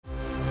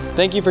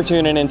Thank you for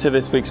tuning into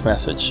this week's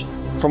message.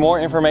 For more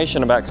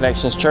information about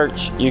Connections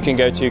Church, you can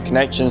go to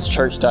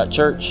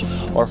connectionschurch.church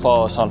or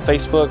follow us on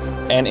Facebook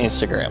and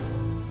Instagram.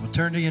 Well,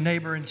 turn to your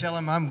neighbor and tell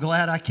him, I'm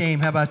glad I came.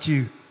 How about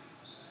you?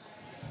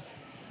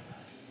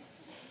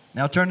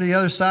 Now turn to the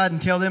other side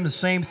and tell them the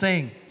same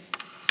thing.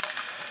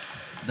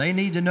 They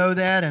need to know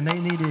that, and they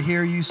need to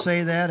hear you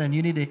say that, and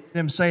you need to hear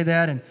them say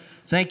that. And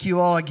thank you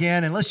all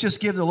again. And let's just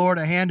give the Lord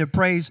a hand of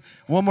praise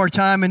one more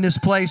time in this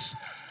place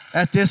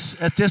at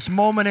this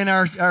moment in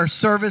our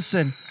service.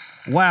 And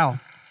wow,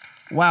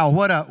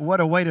 what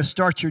a way to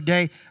start your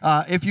day.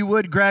 If you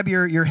would, grab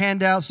your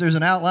handouts. There's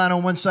an outline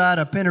on one side,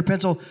 a pen or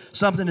pencil,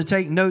 something to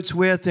take notes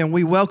with. And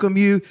we welcome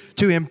you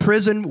to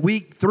Imprison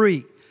Week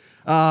 3.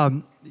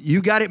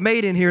 You got it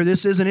made in here.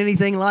 This isn't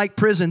anything like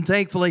prison,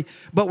 thankfully.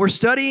 But we're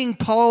studying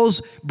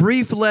Paul's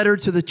brief letter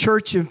to the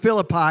church in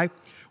Philippi,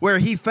 where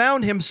he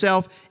found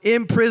himself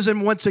in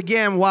prison once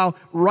again while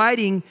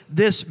writing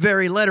this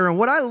very letter. And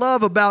what I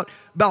love about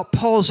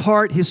Paul's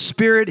heart, his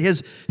spirit,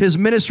 his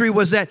ministry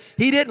was that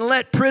he didn't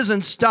let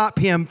prison stop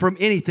him from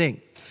anything.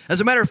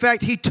 As a matter of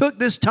fact, he took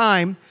this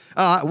time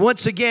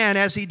once again,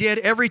 as he did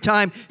every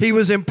time he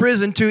was in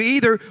prison, to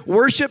either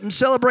worship and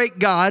celebrate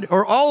God,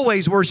 or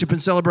always worship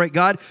and celebrate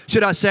God,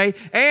 should I say,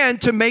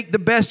 and to make the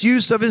best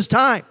use of his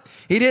time.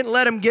 He didn't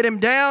let him get him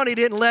down. He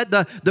didn't let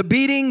the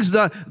beatings,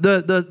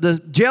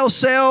 the jail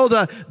cell,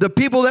 the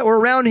people that were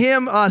around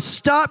him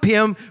stop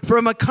him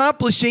from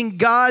accomplishing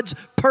God's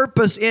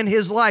purpose in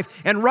his life.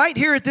 And right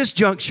here at this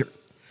juncture,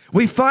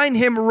 we find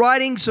him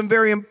writing some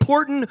very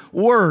important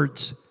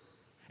words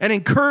and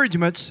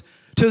encouragements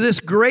to this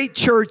great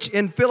church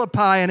in Philippi.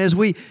 And as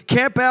we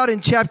camp out in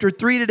chapter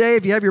 3 today,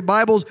 if you have your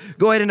Bibles,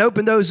 go ahead and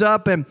open those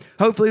up, and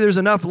hopefully there's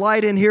enough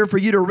light in here for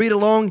you to read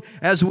along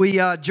as we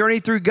journey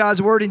through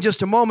God's Word in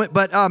just a moment.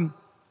 But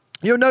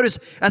you'll notice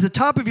at the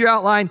top of your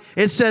outline,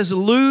 it says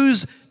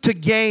lose to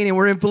gain. And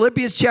we're in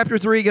Philippians chapter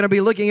 3, going to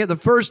be looking at the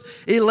first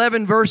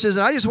 11 verses.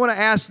 And I just want to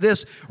ask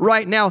this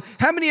right now.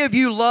 How many of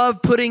you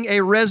love putting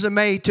a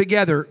resume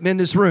together in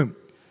this room?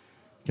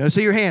 Can I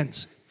see your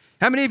hands?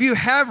 How many of you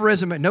have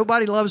resume?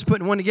 Nobody loves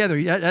putting one together.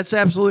 Yeah, that's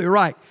absolutely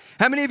right.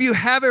 How many of you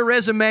have a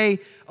resume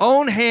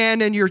on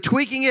hand and you're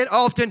tweaking it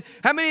often?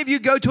 How many of you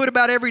go to it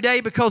about every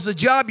day because the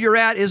job you're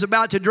at is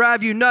about to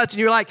drive you nuts and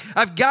you're like,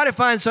 I've got to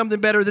find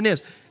something better than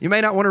this? You may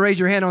not want to raise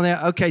your hand on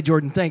that. Okay,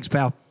 Jordan, thanks,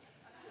 pal.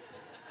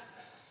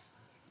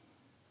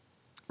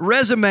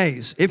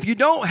 Resumes. If you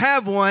don't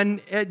have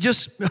one,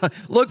 just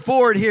look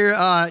forward here.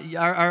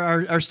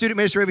 Our student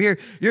minister over here,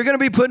 you're going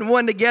to be putting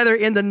one together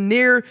in the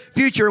near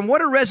future. And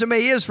what a resume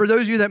is, for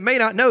those of you that may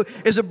not know,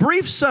 is a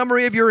brief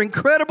summary of your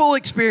incredible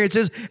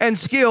experiences and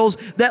skills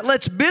that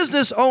lets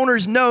business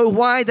owners know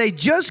why they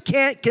just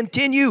can't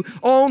continue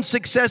on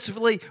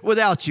successfully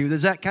without you.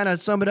 Does that kind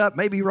of sum it up?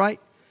 Maybe, right?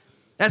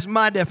 That's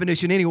my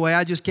definition anyway.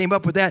 I just came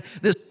up with that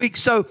this week.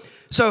 So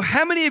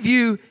how many of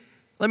you,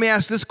 let me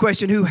ask this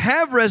question, who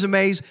have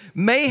resumes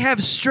may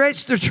have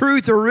stretched the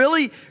truth or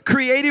really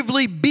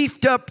creatively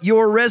beefed up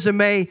your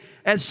resume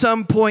at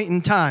some point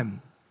in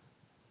time?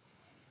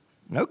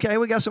 Okay,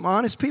 we got some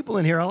honest people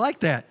in here. I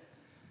like that.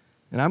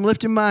 And I'm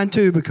lifting mine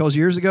too, because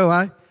years ago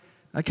I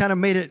kind of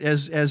made it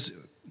as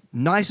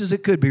nice as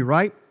it could be,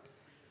 right?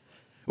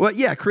 Well,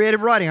 yeah,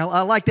 creative writing.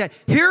 I like that.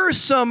 Here are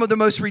some of the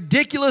most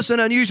ridiculous and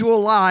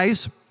unusual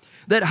lies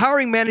that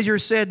hiring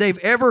managers said they've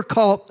ever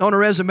caught on a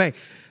resume.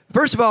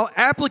 First of all,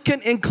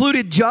 applicant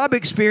included job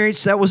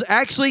experience that was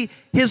actually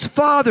his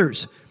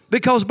father's,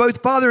 because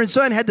both father and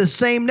son had the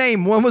same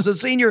name. One was a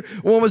senior,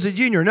 one was a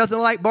junior. Nothing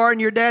like borrowing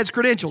your dad's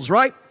credentials,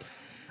 right?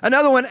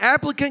 Another one,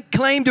 applicant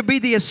claimed to be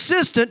the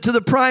assistant to the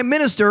prime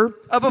minister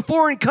of a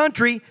foreign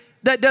country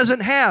that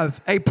doesn't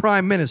have a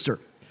prime minister.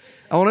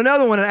 On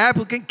another one, an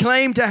applicant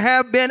claimed to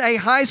have been a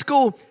high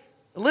school,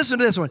 listen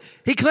to this one.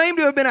 He claimed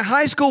to have been a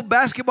high school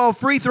basketball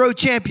free throw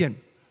champion,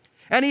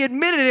 and he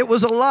admitted it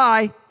was a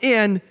lie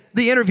in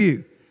the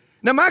interview.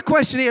 Now, my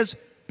question is,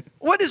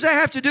 what does that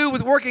have to do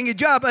with working a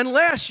job,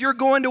 unless you're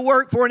going to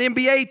work for an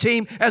NBA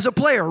team as a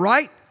player,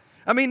 right?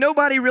 I mean,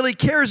 nobody really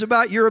cares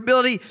about your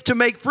ability to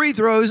make free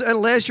throws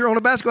unless you're on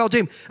a basketball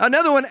team.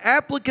 Another one,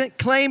 applicant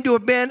claimed to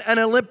have been an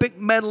Olympic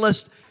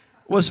medalist,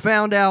 was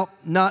found out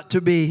not to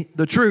be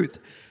the truth.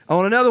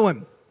 On another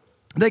one,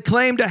 they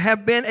claimed to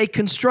have been a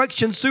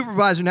construction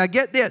supervisor. Now,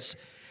 get this.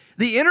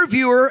 The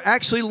interviewer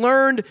actually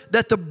learned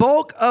that the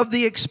bulk of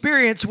the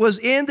experience was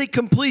in the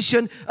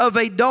completion of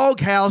a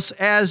doghouse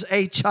as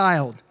a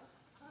child.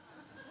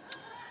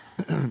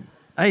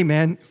 Hey,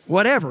 man,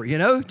 whatever,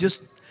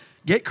 just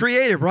get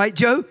creative, right,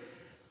 Joe?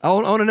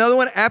 On another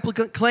one,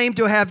 applicant claimed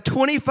to have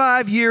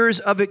 25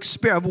 years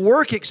of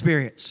work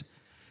experience.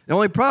 The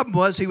only problem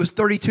was he was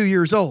 32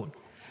 years old.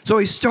 So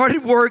he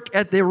started work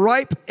at the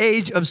ripe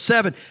age of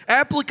 7.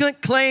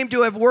 Applicant claimed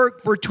to have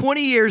worked for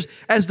 20 years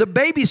as the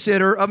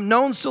babysitter of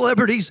known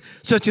celebrities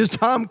such as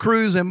Tom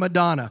Cruise and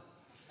Madonna.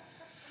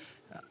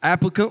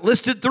 Applicant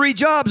listed 3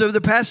 jobs over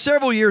the past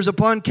several years.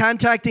 Upon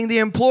contacting the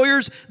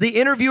employers, the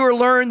interviewer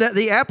learned that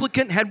the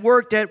applicant had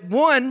worked at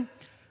one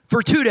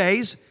for 2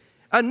 days,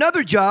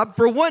 another job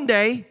for 1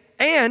 day,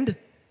 and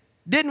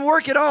Didn't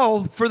work at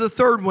all for the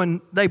third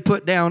one they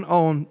put down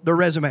on the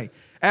resume.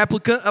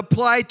 Applicant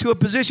applied to a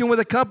position with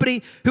a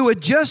company who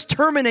had just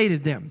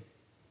terminated them.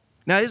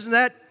 Now, isn't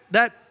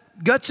that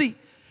gutsy?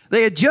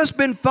 They had just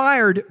been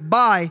fired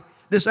by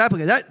this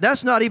applicant.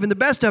 That's not even the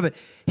best of it.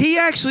 He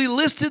actually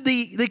listed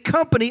the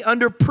company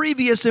under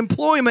previous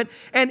employment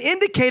and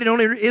indicated on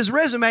his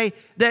resume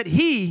that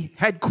he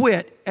had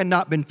quit and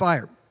not been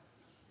fired.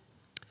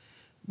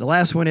 The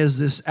last one is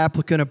this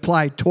applicant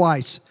applied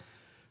twice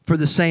for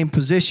the same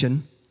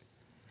position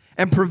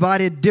and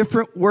provided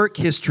different work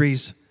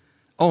histories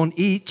on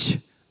each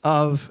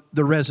of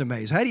the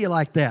resumes. How do you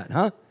like that,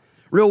 huh?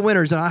 Real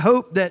winners. And I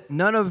hope that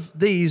none of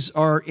these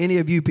are any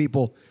of you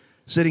people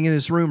sitting in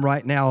this room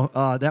right now.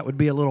 That would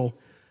be a little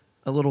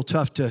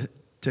tough to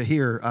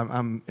hear,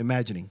 I'm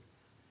imagining.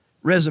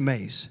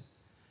 Resumes.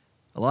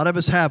 A lot of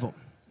us have them.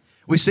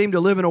 We seem to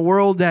live in a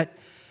world that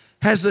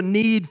has a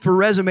need for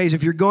resumes.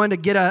 If you're going to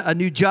get a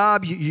new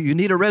job, you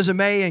need a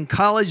resume. In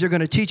college, they're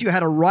going to teach you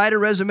how to write a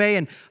resume.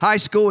 In high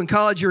school and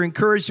college, you're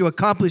encouraged to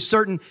accomplish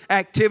certain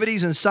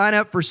activities and sign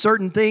up for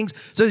certain things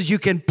so that you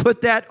can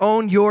put that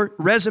on your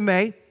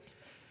resume.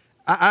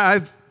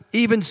 I've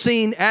even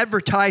seen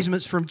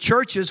advertisements from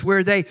churches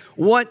where they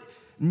want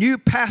new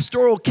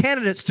pastoral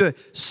candidates to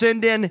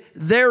send in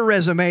their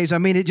resumes. I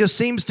mean, it just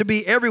seems to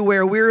be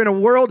everywhere. We're in a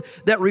world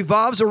that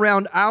revolves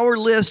around our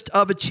list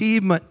of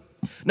achievement.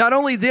 Not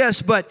only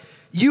this, but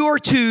you are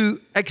to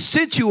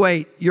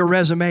accentuate your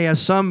resume,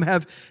 as some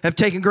have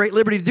taken great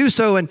liberty to do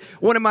so. And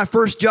one of my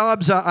first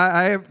jobs,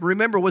 I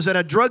remember, was at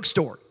a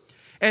drugstore.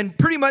 And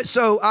pretty much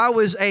so, I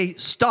was a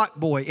stock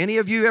boy. Any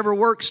of you ever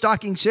work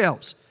stocking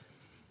shelves?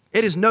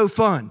 It is no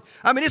fun.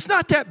 I mean, it's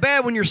not that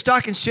bad when you're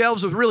stocking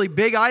shelves with really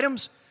big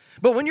items.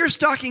 But when you're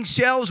stocking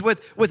shelves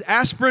with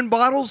aspirin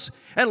bottles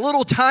and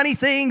little tiny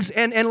things,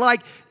 and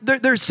like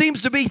there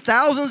seems to be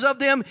thousands of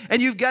them,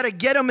 and you've got to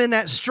get them in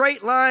that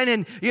straight line,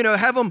 and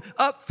have them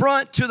up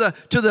front to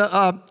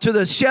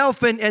the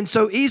shelf, and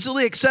so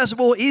easily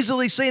accessible,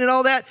 easily seen, and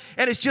all that,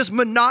 and it's just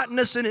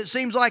monotonous, and it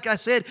seems like I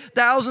said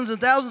thousands and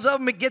thousands of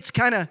them. It gets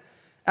kind of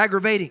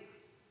aggravating.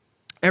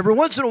 Every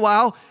once in a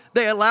while,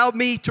 they allowed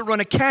me to run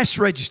a cash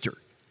register.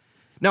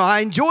 Now,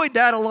 I enjoyed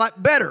that a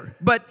lot better,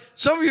 but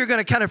some of you are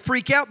going to kind of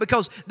freak out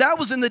because that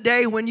was in the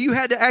day when you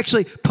had to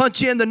actually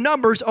punch in the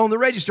numbers on the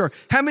register.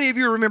 How many of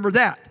you remember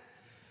that?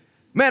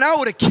 Man, I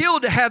would have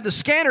killed to have the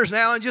scanners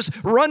now and just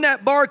run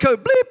that barcode,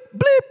 bleep,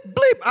 bleep,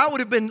 bleep. I would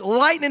have been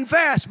lightning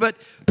fast, but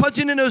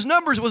punching in those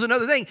numbers was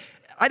another thing.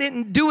 I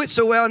didn't do it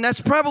so well, and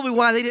that's probably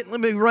why they didn't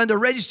let me run the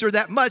register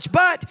that much.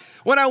 But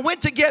when I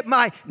went to get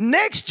my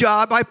next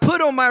job, I put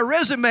on my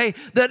resume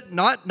that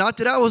not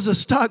that I was a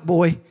stock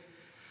boy,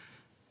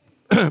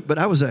 but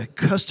I was a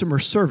customer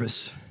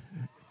service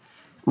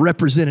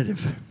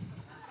representative.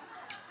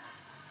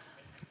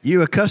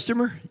 You a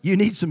customer? You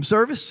need some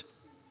service?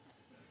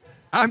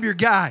 I'm your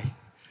guy.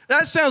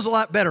 That sounds a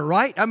lot better,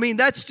 right? I mean,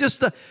 that's just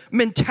the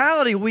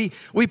mentality. We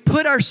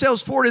put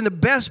ourselves forward in the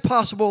best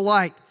possible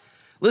light,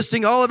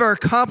 listing all of our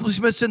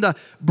accomplishments in the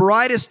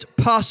brightest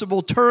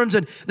possible terms.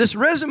 And this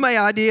resume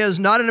idea is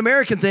not an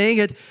American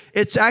thing.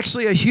 It's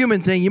actually a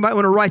human thing. You might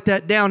want to write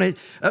that down.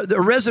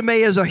 The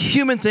resume is a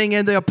human thing.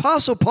 And the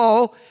Apostle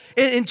Paul,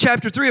 in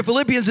chapter 3 of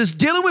Philippians, is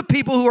dealing with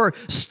people who are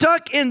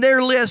stuck in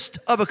their list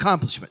of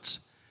accomplishments.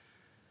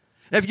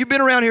 Now, if you've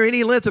been around here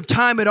any length of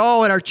time at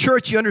all in our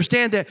church, you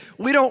understand that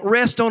we don't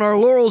rest on our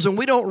laurels and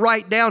we don't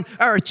write down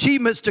our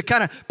achievements to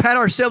kind of pat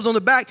ourselves on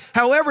the back.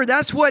 However,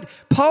 that's what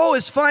Paul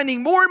is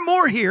finding more and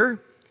more here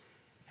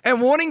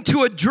and wanting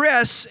to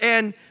address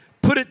and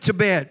put it to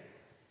bed.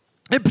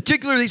 In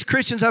particular, these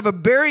Christians have a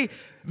very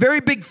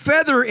big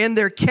feather in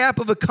their cap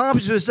of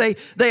accomplishments.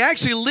 They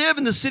actually live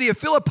in the city of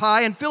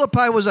Philippi, and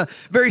Philippi was a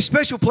very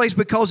special place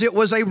because it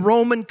was a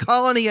Roman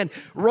colony, and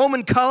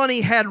Roman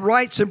colony had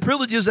rights and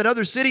privileges that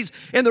other cities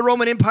in the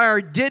Roman Empire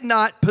did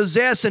not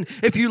possess. And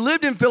if you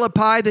lived in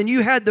Philippi, then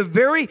you had the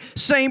very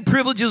same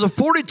privileges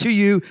afforded to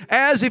you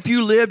as if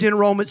you lived in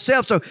Rome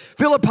itself. So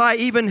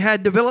Philippi even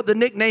had developed the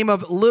nickname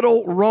of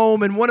Little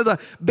Rome, and one of the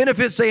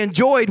benefits they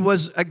enjoyed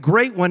was a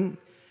great one,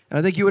 and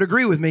I think you would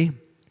agree with me.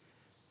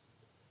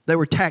 They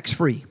were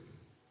tax-free.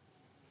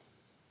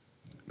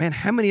 Man,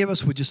 how many of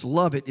us would just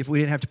love it if we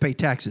didn't have to pay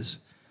taxes?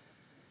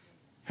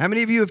 How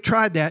many of you have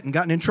tried that and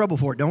gotten in trouble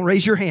for it? Don't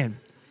raise your hand.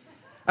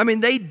 I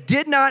mean, they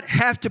did not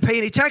have to pay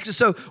any taxes.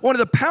 So one of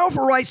the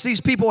powerful rights these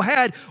people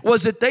had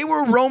was that they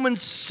were Roman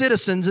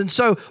citizens. And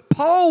so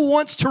Paul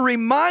wants to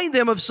remind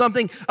them of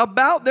something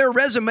about their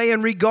resume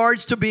in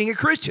regards to being a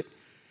Christian.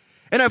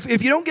 And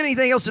if you don't get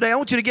anything else today, I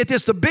want you to get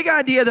this. The big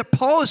idea that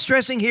Paul is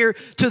stressing here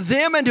to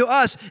them and to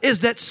us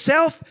is that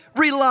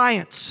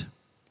self-reliance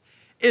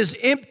is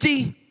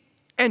empty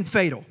and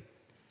fatal.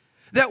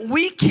 That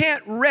we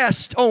can't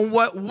rest on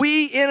what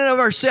we in and of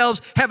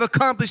ourselves have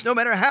accomplished, no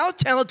matter how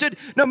talented,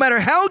 no matter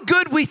how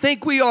good we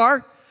think we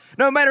are,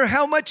 no matter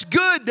how much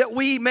good that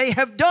we may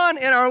have done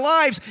in our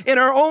lives, in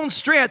our own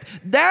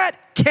strength. That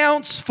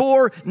counts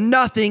for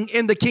nothing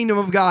in the kingdom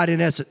of God, in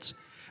essence.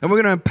 And we're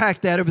going to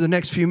unpack that over the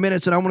next few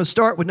minutes. And I want to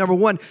start with number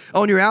one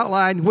on your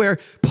outline, where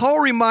Paul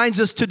reminds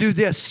us to do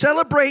this.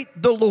 Celebrate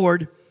the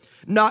Lord,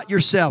 not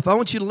yourself. I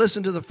want you to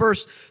listen to the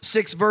first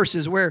 6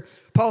 verses where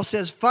Paul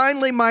says,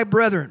 finally, my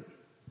brethren.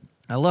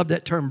 I love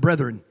that term,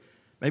 brethren.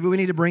 Maybe we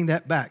need to bring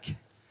that back.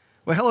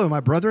 Well, hello, my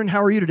brethren.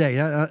 How are you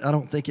today? I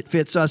don't think it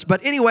fits us.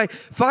 But anyway,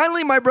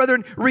 finally, my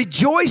brethren,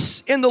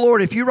 rejoice in the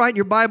Lord. If you write in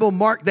your Bible,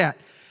 mark that.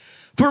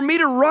 For me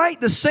to write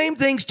the same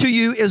things to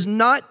you is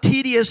not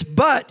tedious,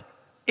 but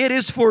it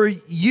is for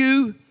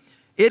you,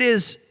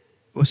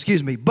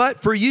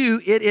 but for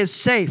you it is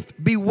safe.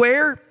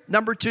 Beware,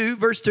 number 2,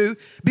 verse 2,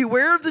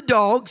 beware of the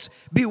dogs,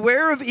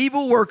 beware of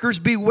evil workers,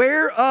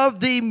 beware of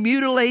the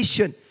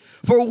mutilation.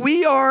 For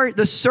we are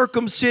the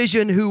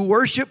circumcision who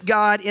worship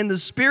God in the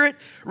Spirit,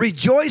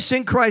 rejoice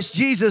in Christ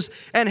Jesus,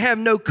 and have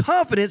no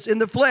confidence in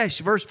the flesh.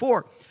 Verse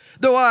 4,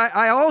 though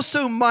I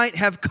also might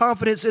have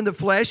confidence in the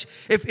flesh,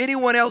 if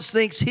anyone else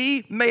thinks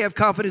he may have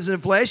confidence in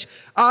the flesh,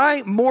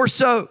 I more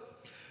so.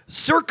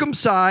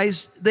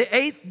 Circumcised the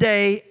 8th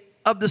day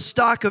of the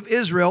stock of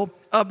Israel,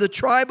 of the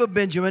tribe of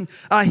Benjamin,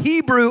 a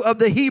Hebrew of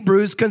the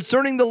Hebrews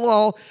concerning the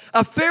law,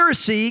 a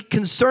Pharisee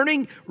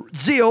concerning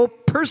zeal,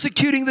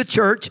 persecuting the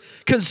church,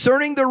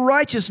 concerning the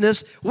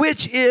righteousness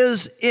which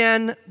is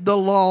in the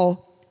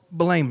law,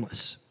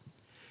 blameless.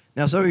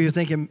 Now, some of you are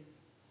thinking,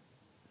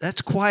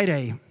 that's quite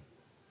an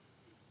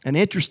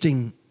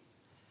interesting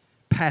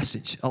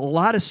passage. A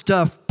lot of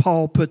stuff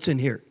Paul puts in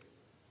here.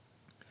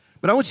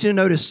 But I want you to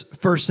notice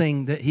first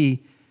thing that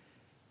he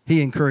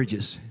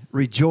encourages.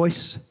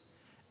 Rejoice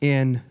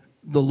in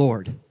the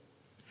Lord.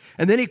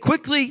 And then he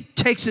quickly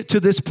takes it to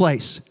this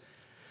place.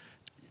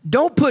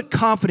 Don't put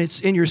confidence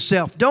in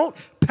yourself. Don't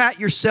pat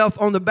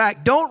yourself on the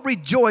back. Don't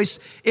rejoice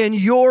in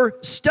your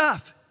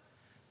stuff.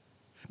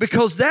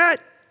 Because that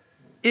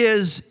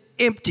is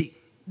empty.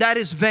 That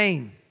is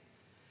vain.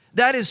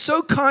 That is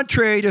so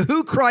contrary to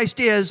who Christ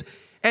is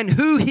and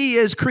who he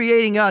is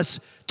creating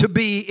us to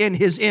be in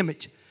his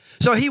image.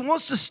 So he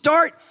wants to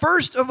start,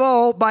 first of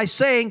all, by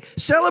saying,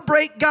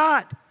 celebrate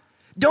God.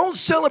 Don't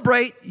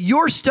celebrate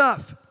your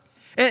stuff.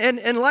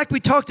 And like we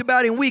talked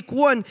about in week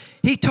 1,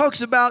 he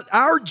talks about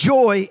our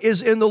joy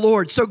is in the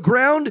Lord. So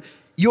ground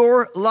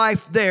your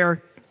life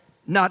there,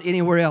 not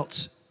anywhere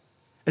else,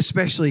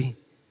 especially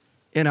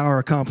in our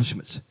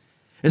accomplishments.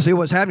 And see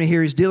what's happening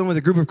here is dealing with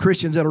a group of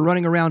Christians that are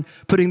running around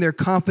putting their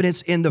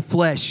confidence in the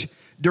flesh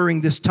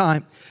during this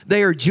time.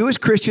 They are Jewish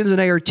Christians and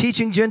they are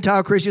teaching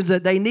Gentile Christians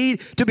that they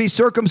need to be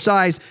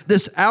circumcised,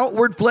 this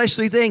outward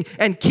fleshly thing,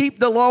 and keep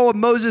the law of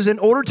Moses in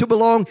order to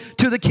belong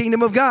to the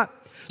kingdom of God.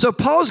 So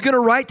Paul's going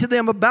to write to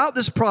them about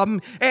this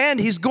problem, and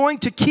he's going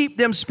to keep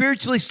them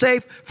spiritually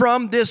safe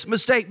from this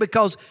mistake,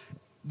 because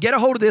get a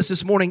hold of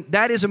this morning.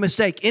 That is a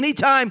mistake.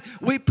 Anytime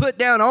we put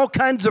down all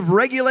kinds of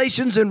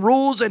regulations and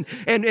rules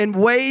and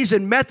ways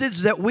and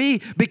methods that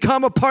we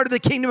become a part of the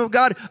kingdom of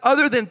God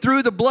other than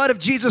through the blood of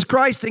Jesus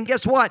Christ, then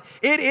guess what?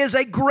 It is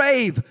a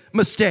grave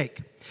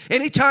mistake.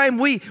 Anytime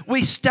we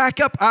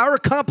stack up our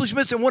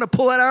accomplishments and want to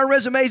pull out our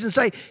resumes and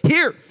say,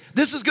 here,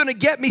 this is going to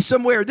get me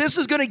somewhere. This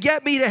is going to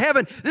get me to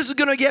heaven. This is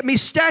going to get me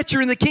stature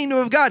in the kingdom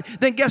of God.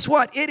 Then guess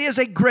what? It is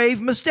a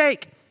grave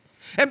mistake.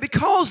 And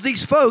because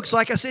these folks,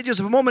 like I said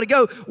just a moment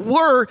ago,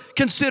 were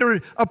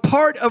considered a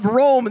part of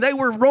Rome, and they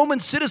were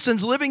Roman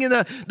citizens living in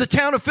the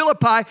town of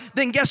Philippi,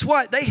 then guess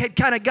what? They had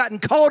kind of gotten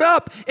caught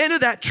up into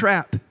that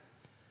trap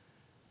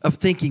of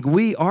thinking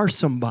we are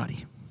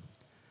somebody.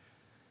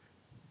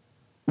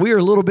 We are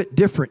a little bit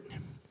different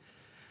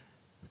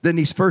than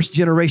these first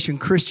generation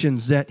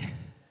Christians that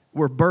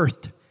were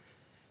birthed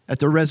at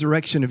the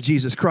resurrection of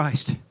Jesus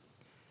Christ.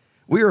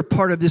 We are a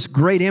part of this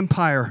great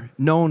empire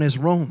known as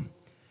Rome.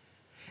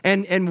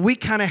 And we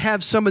kind of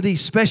have some of these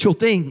special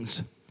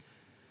things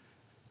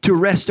to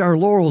rest our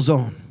laurels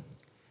on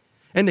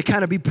and to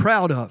kind of be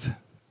proud of.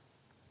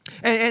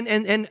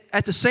 And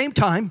at the same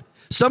time,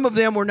 some of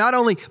them were not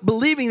only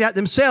believing that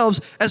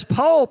themselves, as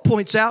Paul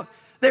points out,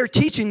 they're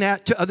teaching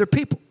that to other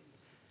people.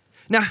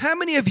 Now, how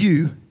many of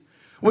you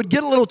would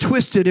get a little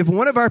twisted if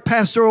one of our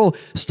pastoral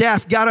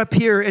staff got up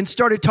here and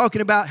started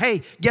talking about,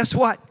 hey, guess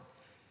what?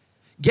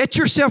 Get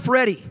yourself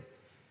ready,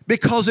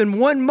 because in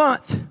 1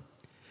 month,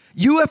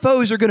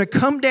 UFOs are going to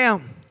come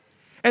down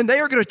and they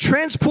are going to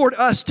transport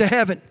us to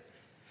heaven.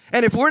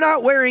 And if we're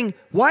not wearing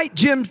white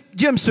gym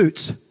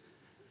suits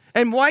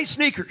and white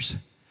sneakers,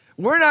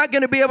 we're not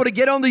going to be able to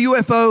get on the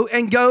UFO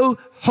and go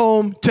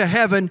home to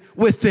heaven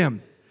with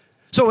them.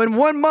 So in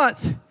 1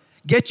 month,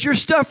 get your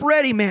stuff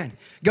ready, man.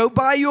 Go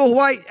buy you a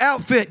white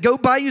outfit. Go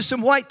buy you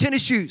some white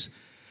tennis shoes.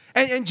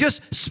 And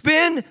just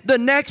spend the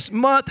next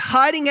month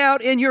hiding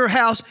out in your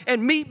house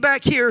and meet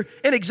back here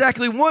in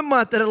exactly 1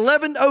 month at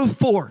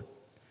 11:04.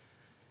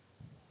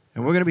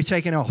 And we're going to be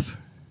taking off.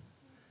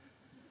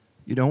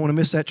 You don't want to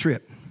miss that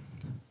trip.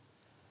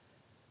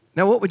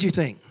 Now, what would you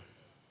think?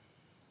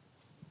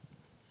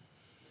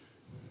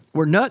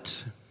 We're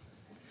nuts.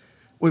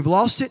 We've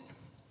lost it.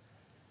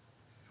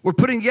 We're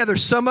putting together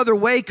some other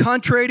way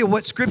contrary to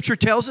what Scripture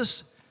tells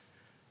us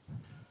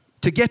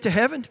to get to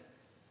heaven.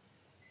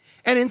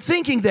 And in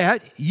thinking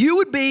that, you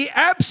would be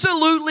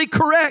absolutely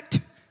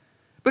correct,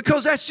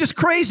 because that's just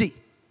crazy.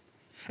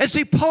 And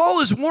see,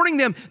 Paul is warning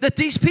them that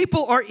these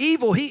people are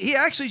evil. He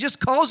actually just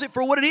calls it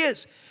for what it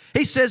is.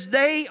 He says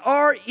they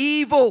are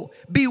evil.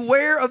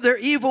 Beware of their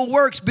evil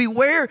works.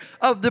 Beware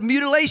of the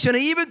mutilation.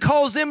 He even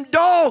calls them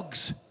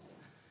dogs.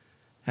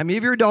 How many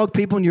of you are dog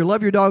people and you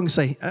love your dog and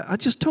say, I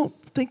just don't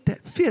think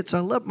that fits. I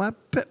love my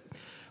pet.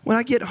 When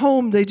I get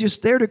home, they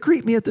just there to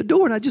greet me at the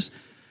door. And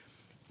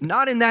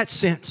not in that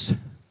sense.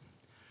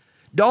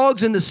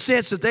 Dogs in the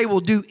sense that they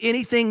will do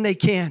anything they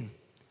can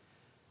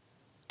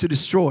to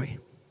destroy.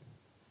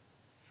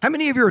 How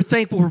many of you are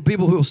thankful for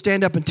people who will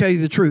stand up and tell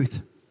you the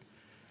truth?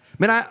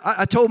 Man,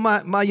 I told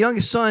my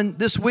youngest son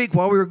this week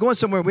while we were going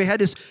somewhere, we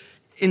had this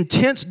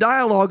intense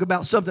dialogue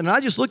about something. And I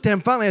just looked at him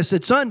finally. I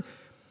said, son,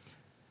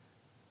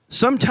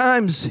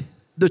 sometimes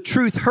the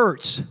truth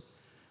hurts,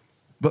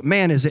 but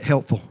man, is it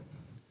helpful.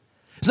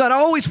 It's not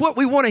always what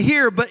we want to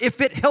hear, but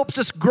if it helps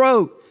us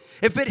grow,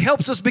 if it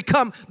helps us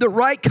become the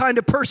right kind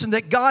of person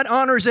that God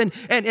honors and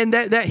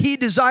that He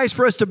desires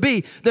for us to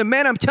be, then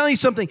man, I'm telling you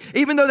something,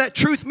 even though that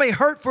truth may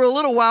hurt for a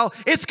little while,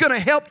 it's going to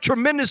help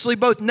tremendously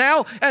both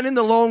now and in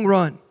the long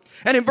run.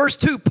 And in verse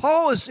 2,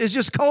 Paul is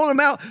just calling them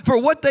out for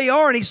what they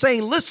are, and he's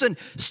saying, listen,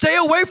 stay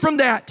away from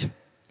that.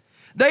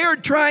 They are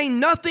trying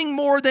nothing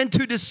more than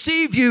to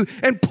deceive you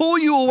and pull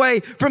you away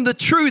from the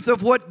truth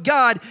of what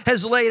God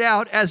has laid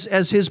out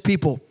as His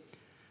people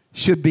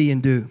should be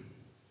and do.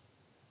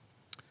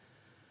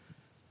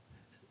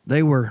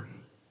 They were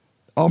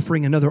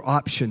offering another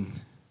option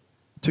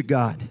to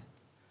God.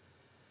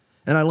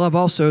 And I love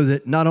also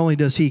that not only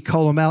does He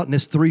call them out in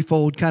this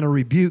threefold kind of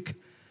rebuke,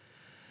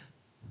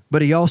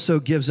 but He also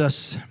gives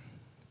us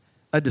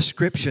a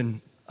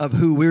description of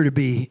who we're to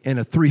be in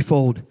a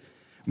threefold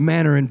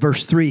manner. In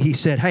verse 3, He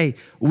said, hey,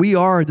 we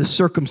are the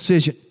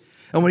circumcision.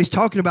 And what He's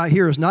talking about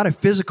here is not a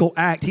physical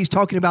act. He's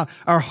talking about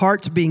our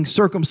hearts being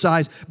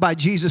circumcised by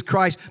Jesus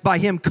Christ, by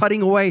Him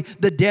cutting away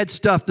the dead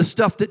stuff, the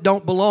stuff that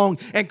don't belong,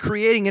 and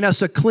creating in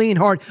us a clean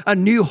heart, a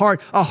new heart,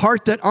 a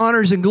heart that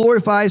honors and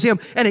glorifies Him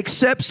and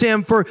accepts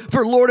Him for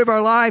Lord of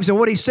our lives. And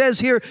what He says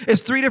here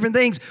is three different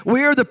things.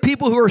 We are the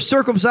people who are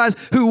circumcised,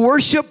 who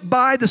worship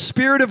by the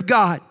Spirit of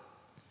God.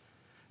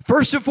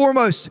 First and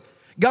foremost,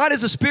 God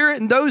is a spirit,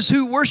 and those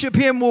who worship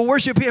Him will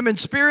worship Him in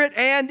spirit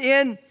and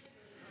in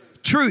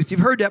truth. You've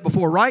heard that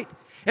before, right?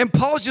 And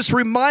Paul's just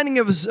reminding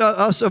us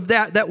of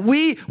that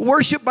we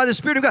worship by the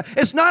Spirit of God.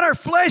 It's not our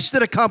flesh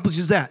that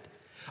accomplishes that.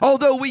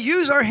 Although we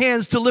use our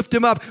hands to lift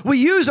Him up, we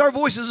use our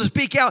voices to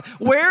speak out,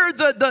 where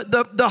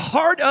the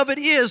heart of it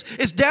is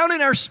down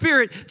in our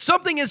spirit.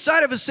 Something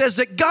inside of us says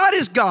that God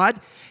is God.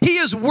 He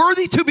is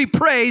worthy to be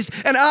praised,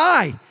 and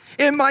I,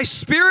 in my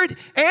spirit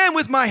and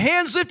with my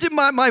hands lifted,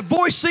 my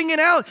voice singing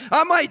out,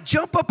 I might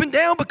jump up and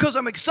down because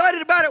I'm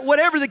excited about it,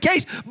 whatever the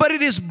case, but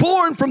it is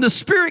born from the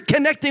Spirit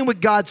connecting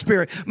with God's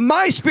Spirit.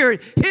 My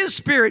spirit, His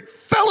Spirit,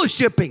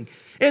 fellowshipping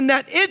in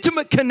that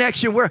intimate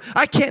connection where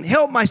I can't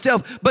help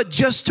myself but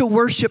just to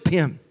worship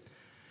Him.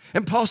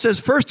 And Paul says,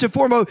 first and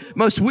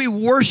foremost, we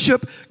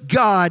worship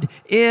God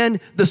in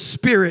the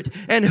Spirit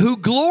and who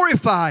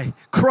glorify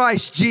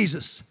Christ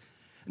Jesus.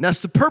 And that's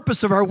the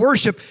purpose of our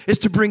worship, is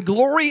to bring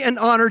glory and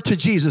honor to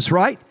Jesus,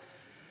 right?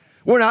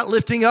 We're not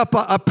lifting up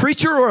a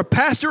preacher or a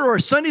pastor or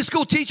a Sunday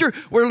school teacher.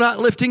 We're not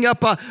lifting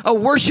up a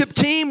worship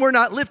team. We're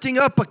not lifting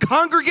up a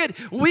congregate.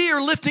 We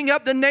are lifting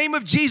up the name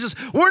of Jesus.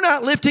 We're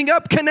not lifting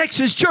up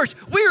Connections Church.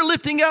 We are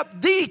lifting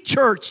up the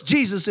church,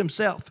 Jesus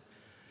Himself.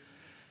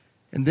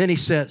 And then He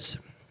says,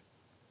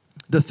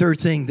 the third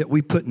thing, that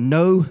we put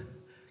no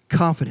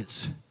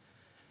confidence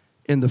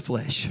in the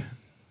flesh.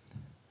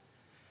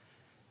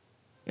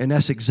 And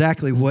that's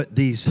exactly what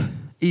these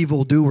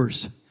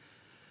evildoers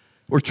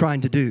were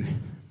trying to do.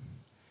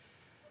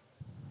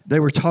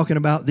 They were talking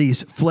about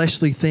these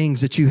fleshly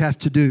things that you have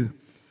to do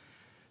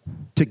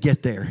to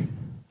get there,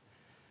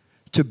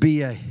 to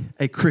be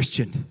a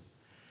Christian.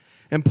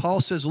 And Paul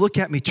says, look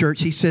at me,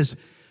 church. He says,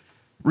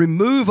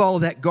 remove all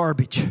of that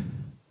garbage.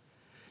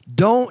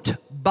 Don't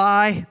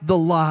buy the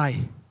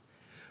lie.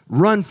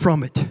 Run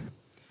from it.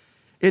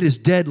 It is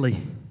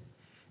deadly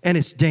and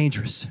it's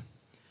dangerous.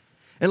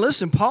 And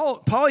listen,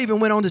 Paul even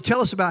went on to tell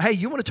us about, hey,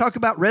 you want to talk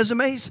about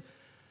resumes?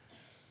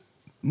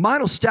 Mine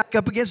will stack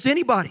up against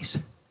anybody's.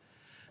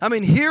 I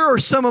mean, here are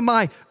some of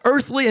my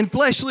earthly and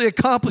fleshly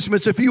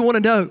accomplishments if you want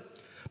to know.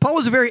 Paul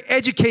was a very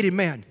educated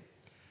man.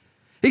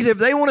 He said, if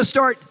they want to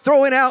start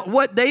throwing out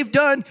what they've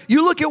done,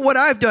 you look at what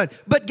I've done.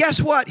 But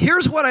guess what?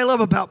 Here's what I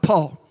love about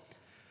Paul.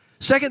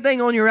 Second thing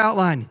on your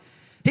outline.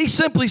 He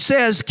simply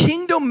says,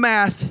 kingdom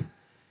math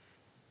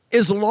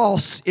is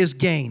loss is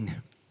gain.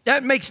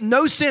 That makes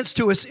no sense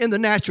to us in the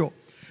natural.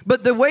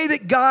 But the way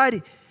that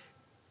God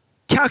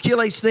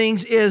calculates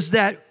things is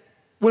that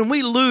when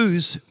we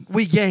lose,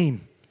 we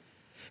gain.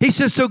 He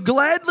says, so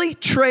gladly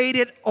trade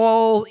it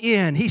all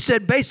in. He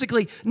said,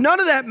 basically, none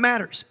of that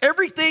matters.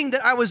 Everything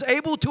that I was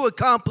able to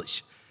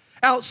accomplish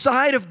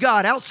outside of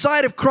God,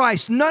 outside of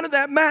Christ, none of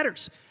that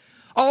matters.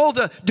 all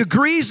the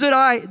degrees that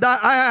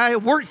I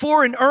worked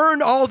for and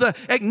earned, all the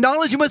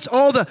acknowledgments,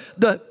 all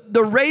the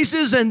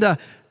raises and the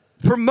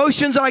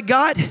promotions I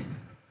got,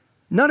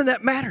 none of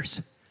that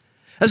matters.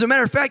 As a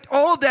matter of fact,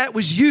 all of that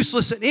was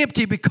useless and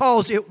empty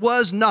because it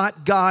was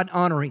not God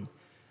honoring.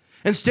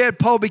 Instead,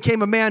 Paul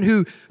became a man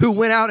who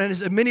went out, and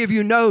as many of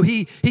you know,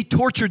 he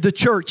tortured the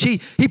church.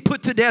 He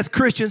put to death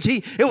Christians.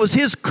 It was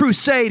his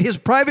crusade, his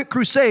private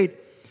crusade,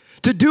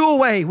 to do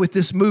away with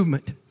this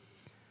movement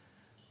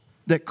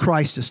that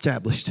Christ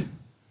established.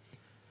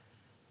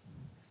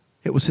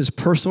 It was his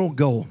personal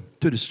goal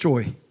to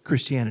destroy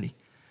Christianity.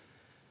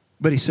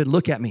 But he said,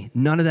 look at me,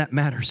 none of that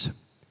matters.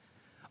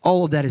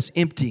 All of that is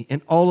empty,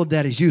 and all of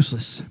that is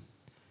useless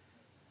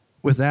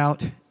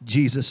without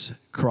Jesus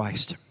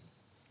Christ.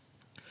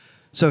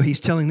 So he's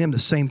telling them the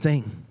same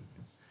thing.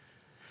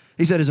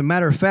 He said, as a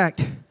matter of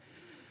fact,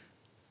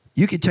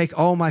 you could take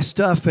all my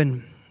stuff,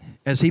 and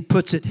as he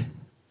puts it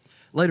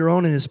later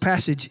on in his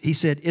passage, he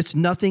said, it's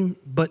nothing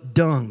but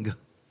dung.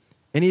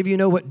 Any of you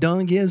know what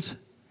dung is?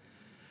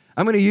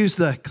 I'm going to use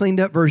the cleaned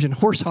up version,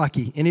 horse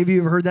hockey. Any of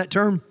you ever heard that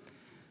term?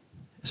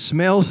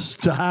 Smells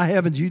to high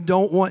heavens. You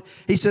don't want.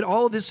 He said,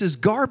 all of this is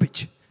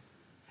garbage.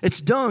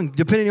 It's dung,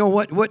 depending on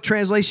what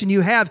translation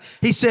you have.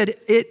 He said,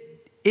 it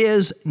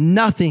is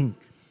nothing.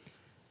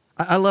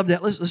 I love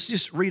that. Let's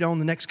just read on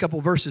the next couple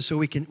of verses so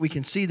we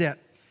can see that.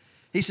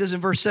 He says in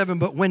verse 7,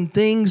 but when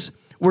things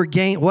were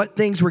gained, what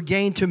things were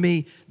gained to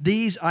me,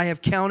 these I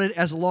have counted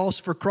as loss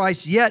for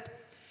Christ. Yet,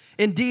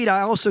 indeed,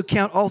 I also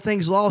count all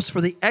things lost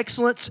for the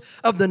excellence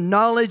of the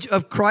knowledge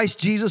of Christ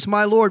Jesus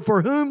my Lord,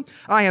 for whom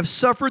I have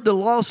suffered the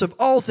loss of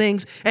all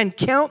things, and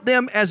count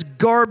them as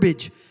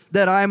garbage,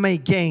 that I may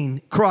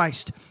gain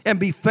Christ and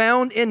be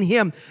found in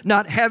him,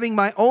 not having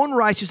my own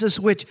righteousness,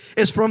 which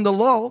is from the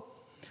law,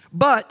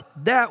 but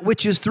that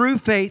which is through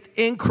faith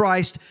in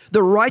Christ,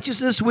 the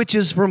righteousness which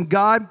is from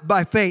God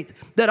by faith,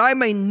 that I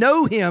may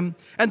know him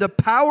and the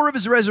power of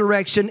his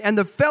resurrection and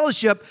the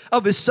fellowship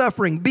of his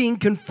suffering, being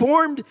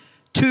conformed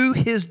to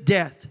his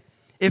death,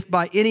 if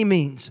by any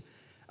means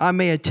I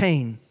may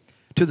attain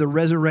to the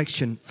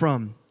resurrection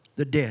from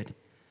the dead.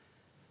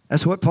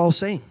 That's what Paul's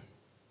saying.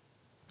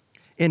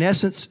 In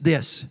essence,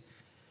 this: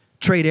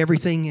 trade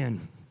everything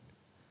in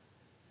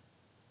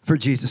for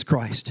Jesus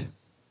Christ.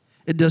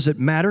 It doesn't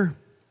matter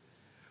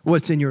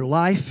what's in your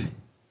life.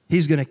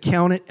 He's going to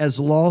count it as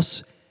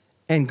loss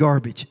and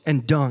garbage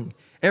and dung.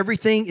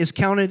 Everything is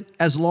counted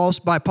as loss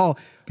by Paul.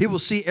 People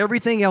see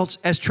everything else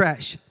as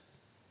trash.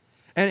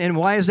 And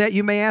why is that,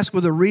 you may ask?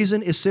 Well, the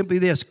reason is simply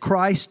this: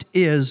 Christ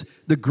is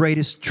the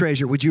greatest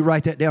treasure. Would you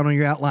write that down on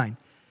your outline?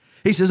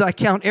 He says, I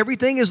count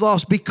everything as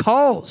lost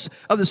because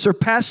of the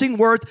surpassing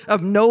worth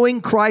of knowing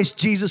Christ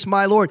Jesus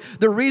my Lord.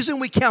 The reason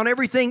we count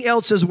everything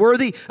else as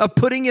worthy of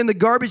putting in the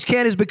garbage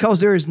can is because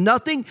there is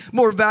nothing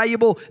more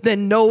valuable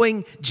than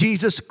knowing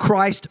Jesus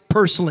Christ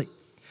personally.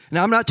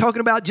 Now, I'm not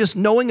talking about just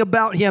knowing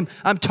about him.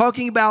 I'm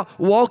talking about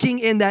walking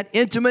in that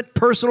intimate,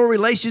 personal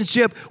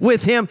relationship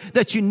with him,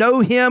 that you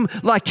know him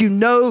like you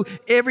know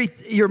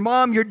your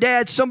mom, your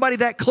dad, somebody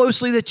that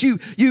closely that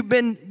you've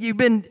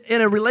been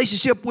in a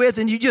relationship with,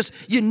 and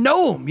you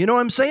know them. You know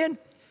what I'm saying?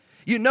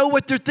 You know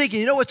what they're thinking.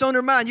 You know what's on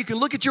their mind. You can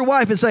look at your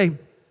wife and say,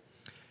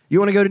 you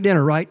want to go to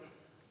dinner, right?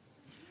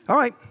 All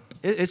right,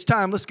 it's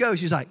time. Let's go.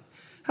 She's like,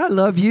 I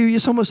love you.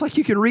 It's almost like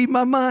you can read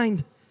my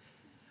mind.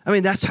 I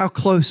mean, that's how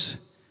close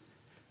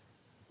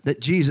that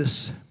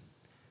Jesus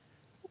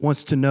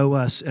wants to know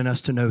us and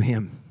us to know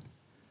him.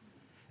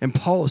 And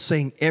Paul is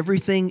saying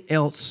everything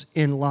else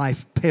in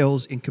life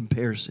pales in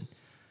comparison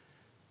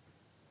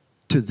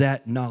to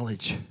that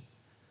knowledge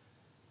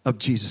of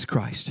Jesus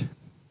Christ.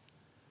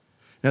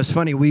 Now, it's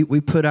funny, we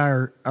put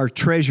our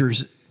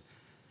treasures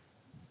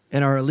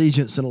and our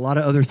allegiance in a lot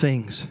of other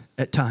things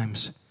at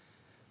times.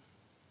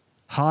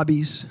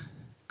 Hobbies,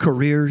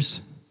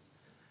 careers,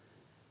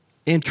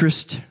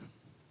 interest,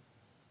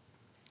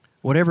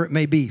 whatever it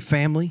may be,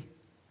 family.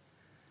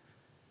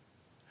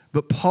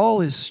 But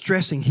Paul is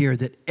stressing here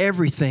that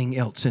everything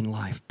else in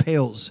life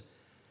pales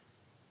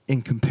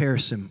in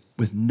comparison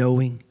with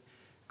knowing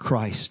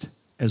Christ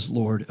as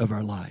Lord of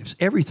our lives.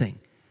 Everything.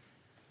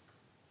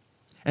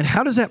 And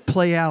how does that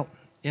play out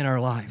in our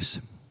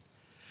lives?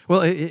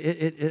 Well,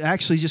 it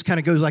actually just kind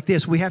of goes like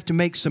this. We have to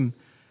make some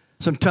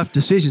tough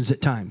decisions at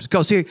times.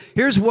 Because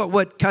here's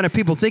what kind of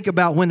people think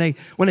about when they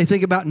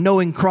think about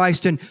knowing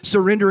Christ and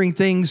surrendering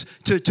things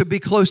to be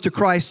close to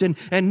Christ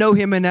and know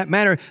him in that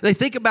manner. They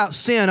think about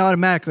sin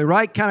automatically,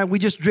 right? Kind of, we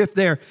just drift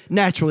there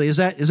naturally. Is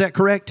that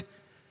correct?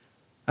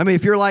 I mean,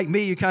 if you're like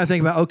me, you kind of think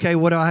about, okay,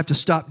 what do I have to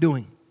stop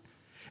doing?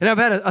 And I've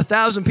had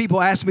 1,000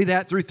 people ask me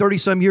that through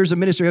 30-some years of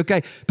ministry.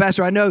 Okay,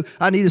 Pastor, I know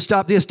I need to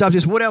stop this, stop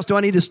this. What else do I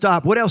need to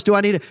stop? What else do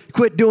I need to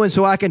quit doing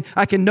so I can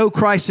know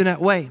Christ in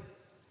that way?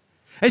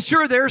 And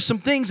sure, there are some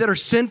things that are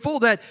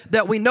sinful that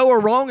we know are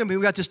wrong. I mean,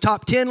 we've got this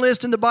top 10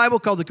 list in the Bible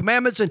called the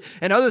commandments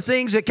and other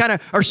things that kind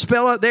of are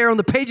spelled out there on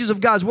the pages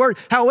of God's word.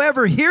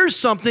 However, here's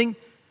something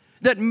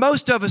that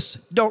most of us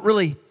don't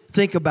really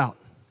think about.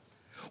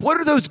 What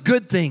are those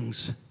good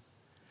things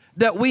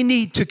that we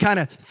need to kind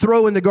of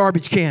throw in the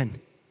garbage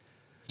can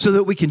so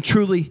that we can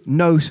truly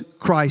know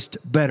Christ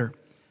better.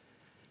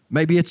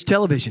 Maybe it's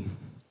television.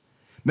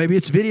 Maybe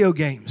it's video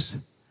games.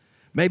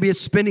 Maybe it's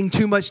spending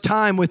too much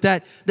time with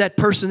that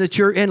person that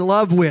you're in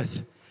love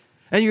with.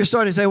 And you're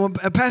starting to say, well,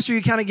 Pastor,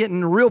 you're kind of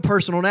getting real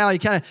personal now. You're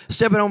kind of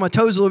stepping on my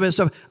toes a little bit and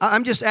stuff.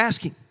 I'm just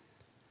asking.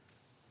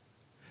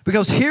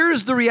 Because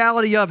here's the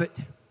reality of it.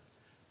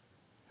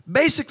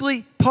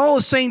 Basically, Paul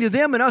is saying to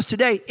them and us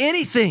today,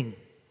 anything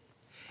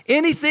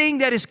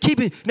that is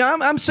keeping. Now,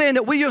 I'm saying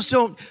that we just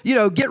don't,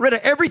 get rid of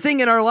everything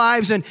in our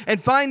lives and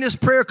find this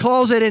prayer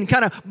closet and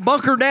kind of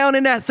bunker down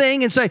in that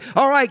thing and say,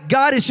 all right,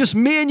 God, it's just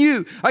me and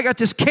you. I got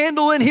this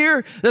candle in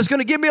here that's going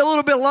to give me a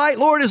little bit of light,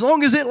 Lord, as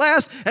long as it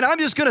lasts. And I'm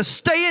just going to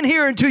stay in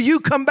here until you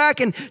come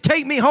back and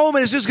take me home.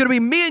 And it's just going to be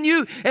me and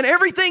you. And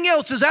everything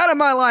else is out of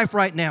my life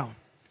right now.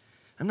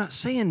 I'm not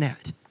saying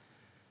that.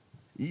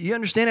 You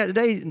understand that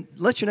today?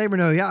 Let your neighbor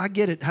know, yeah, I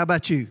get it. How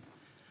about you?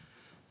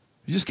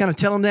 You just kind of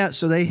tell them that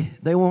so they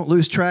won't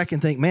lose track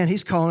and think, man,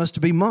 he's calling us to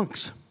be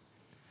monks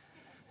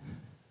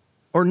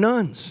or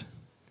nuns.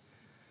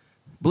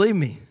 Believe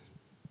me,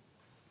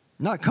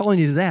 I'm not calling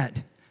you to that.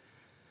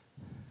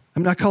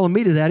 I'm not calling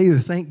me to that either,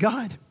 thank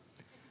God.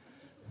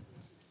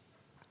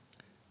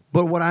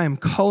 But what I am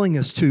calling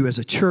us to as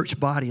a church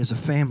body, as a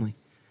family,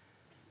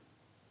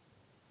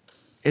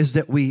 is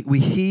that we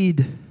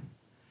heed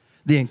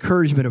the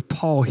encouragement of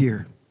Paul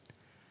here.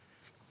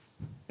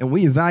 And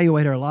we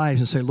evaluate our lives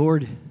and say,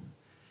 Lord,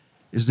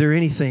 is there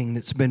anything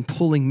that's been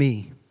pulling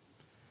me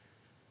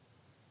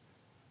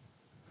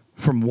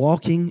from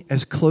walking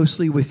as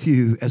closely with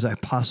you as I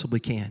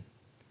possibly can?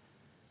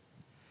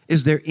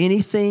 Is there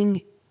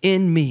anything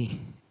in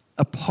me,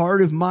 a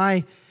part of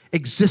my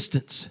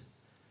existence,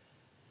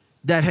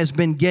 that has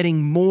been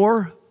getting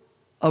more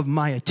of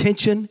my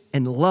attention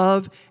and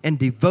love and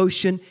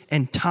devotion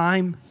and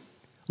time?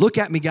 Look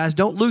at me, guys.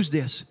 Don't lose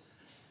this.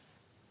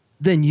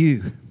 Than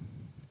you.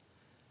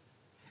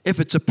 If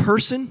it's a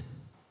person,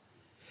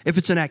 if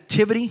it's an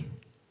activity,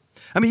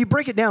 you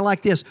break it down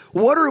like this.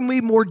 What are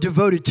we more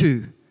devoted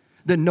to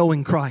than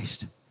knowing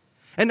Christ?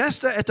 And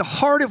that's at the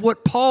heart of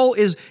what Paul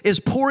is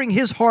pouring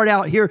his heart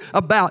out here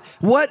about.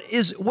 What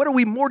are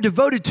we more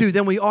devoted to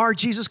than we are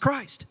Jesus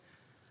Christ?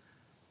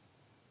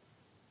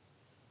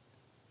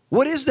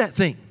 What is that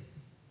thing?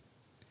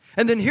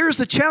 And then here's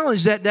the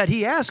challenge that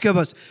he asks of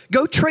us.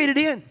 Go trade it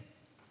in.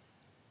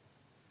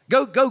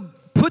 Go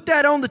put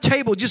that on the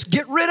table. Just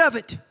get rid of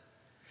it.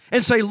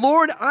 And say,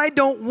 Lord, I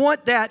don't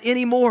want that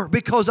anymore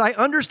because I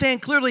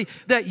understand clearly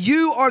that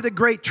you are the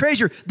great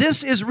treasure.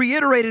 This is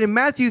reiterated in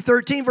Matthew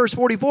 13, verse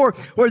 44,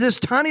 where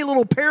this tiny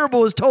little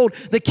parable is told.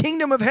 The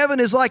kingdom of heaven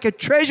is like a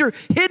treasure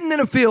hidden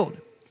in a field,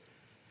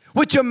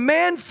 which a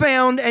man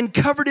found and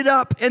covered it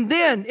up. And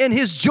then, in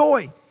his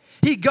joy,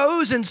 he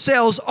goes and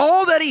sells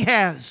all that he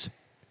has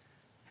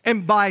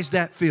and buys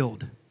that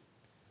field.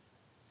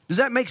 Does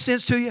that make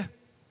sense to you?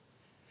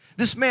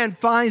 This man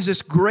finds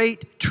this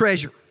great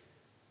treasure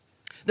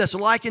that's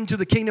likened to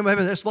the kingdom of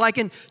heaven, that's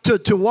likened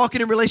to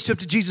walking in relationship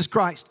to Jesus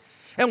Christ.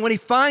 And when he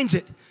finds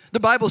it, the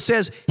Bible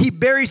says he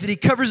buries it, he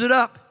covers it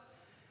up,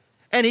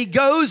 and he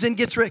goes and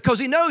gets rid, because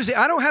he knows that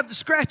I don't have the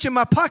scratch in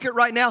my pocket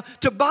right now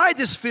to buy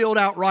this field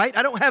outright.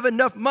 I don't have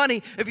enough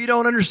money, if you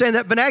don't understand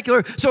that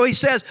vernacular. So he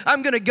says,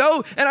 I'm going to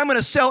go and I'm going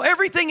to sell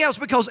everything else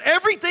because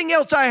everything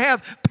else I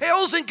have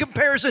pales in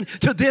comparison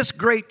to this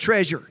great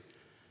treasure.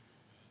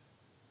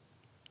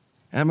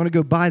 And I'm going to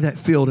go buy that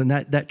field, and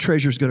that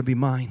treasure is going to be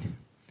mine.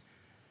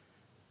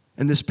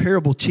 And this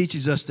parable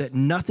teaches us that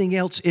nothing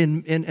else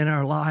in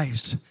our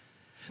lives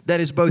that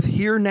is both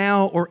here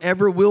now or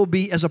ever will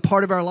be as a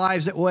part of our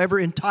lives that will ever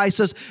entice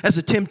us as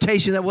a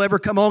temptation that will ever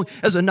come on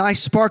as a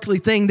nice sparkly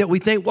thing that we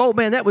think, whoa,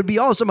 man, that would be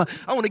awesome. I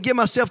want to give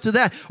myself to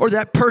that. Or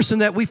that person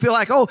that we feel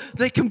like, oh,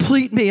 they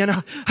complete me and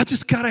I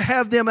just got to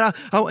have them.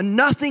 And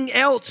nothing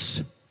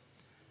else,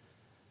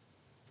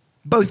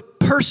 both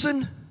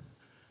person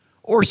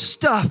or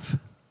stuff,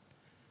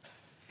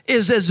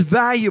 is as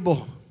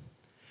valuable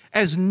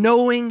as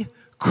knowing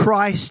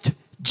Christ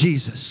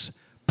Jesus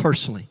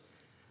personally.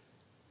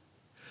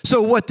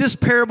 So what this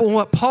parable and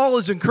what Paul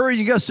is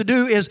encouraging us to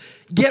do is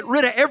get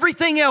rid of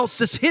everything else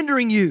that's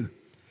hindering you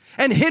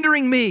and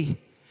hindering me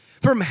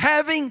from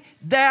having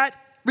that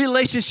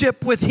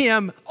relationship with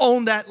him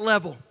on that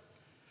level.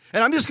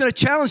 And I'm just going to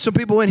challenge some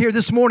people in here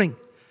this morning.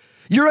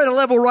 You're at a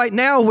level right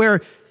now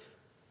where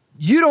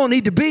you don't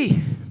need to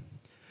be.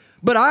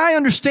 But I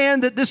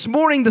understand that this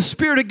morning the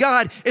Spirit of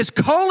God is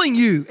calling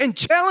you and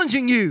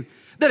challenging you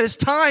that it's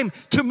time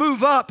to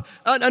move up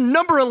a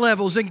number of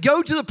levels and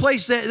go to the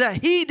place that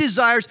he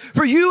desires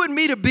for you and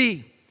me to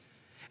be.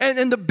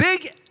 And the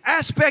big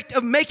aspect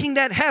of making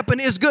that happen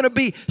is going to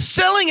be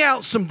selling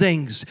out some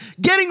things,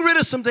 getting rid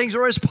of some things,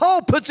 or as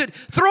Paul puts it,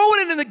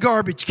 throwing it in the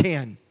garbage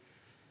can.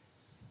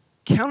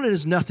 Count it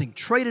as nothing.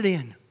 Trade it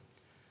in.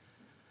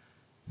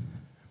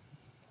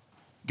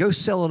 Go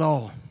sell it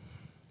all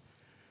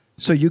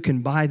so you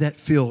can buy that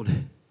field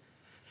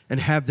and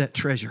have that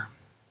treasure.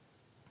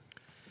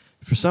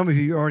 For some of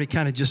you, you're already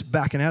kind of just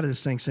backing out of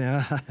this thing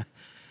saying,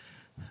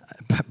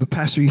 but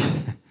Pastor,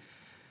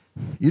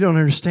 You don't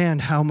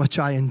understand how much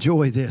I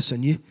enjoy this,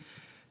 and you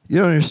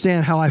don't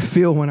understand how I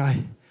feel when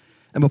I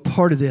am a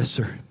part of this.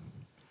 Or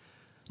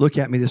look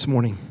at me this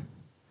morning.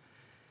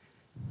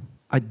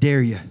 I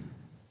dare you.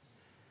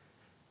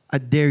 I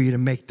dare you to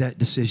make that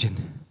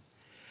decision.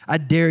 I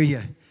dare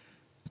you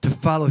to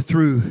follow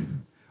through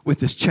with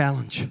this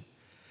challenge.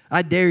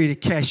 I dare you to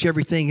cash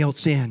everything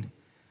else in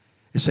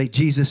and say,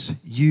 Jesus,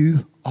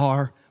 you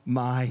are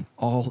my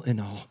all in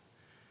all.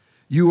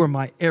 You are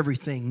my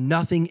everything.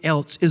 Nothing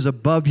else is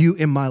above you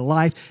in my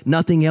life.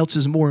 Nothing else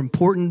is more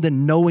important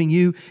than knowing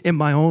you in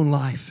my own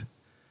life.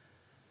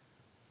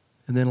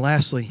 And then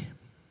lastly,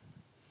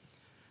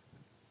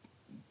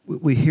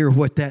 we hear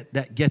what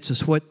that gets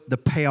us, what the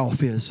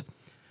payoff is.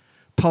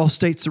 Paul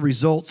states the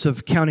results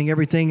of counting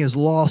everything as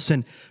loss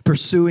and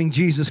pursuing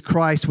Jesus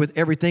Christ with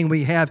everything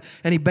we have.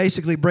 And he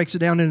basically breaks it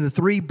down into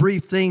three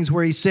brief things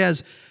where he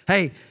says,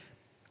 hey,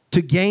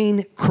 to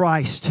gain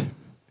Christ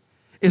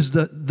is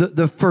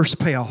the first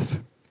payoff.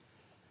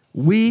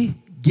 We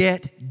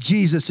get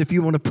Jesus, if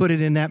you want to put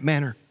it in that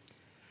manner.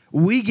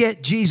 We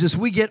get Jesus.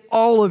 We get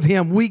all of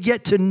Him. We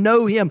get to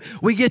know Him.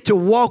 We get to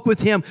walk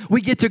with Him.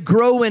 We get to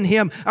grow in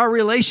Him. Our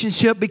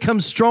relationship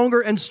becomes stronger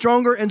and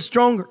stronger and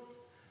stronger.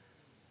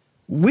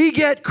 We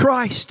get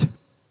Christ.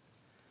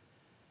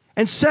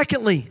 And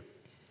secondly,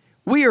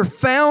 we are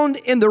found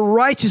in the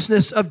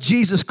righteousness of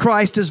Jesus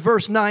Christ, as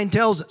verse 9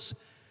 tells us.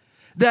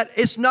 That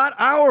it's not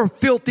our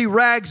filthy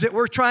rags that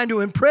we're trying to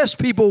impress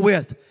people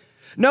with.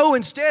 No,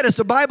 instead, as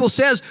the Bible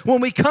says,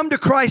 when we come to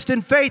Christ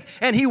in faith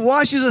and He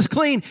washes us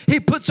clean, He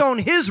puts on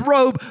His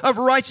robe of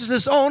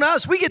righteousness on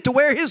us. We get to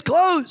wear His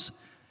clothes.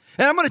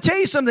 And I'm going to tell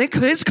you something.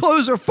 His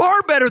clothes are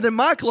far better than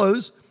my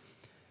clothes.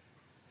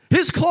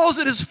 His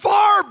closet is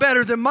far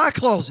better than my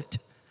closet.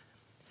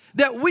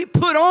 That we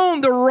put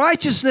on the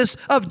righteousness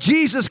of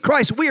Jesus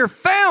Christ. We are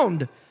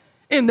found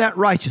in that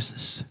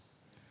righteousness.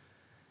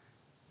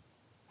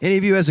 Any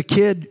of you as a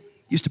kid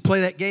used to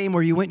play that game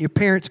where you went in your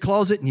parents'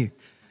 closet and you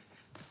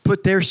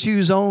put their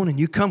shoes on and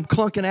you come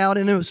clunking out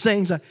in those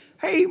things like,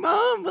 hey,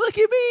 Mom, look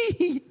at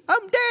me.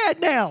 I'm Dad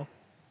now.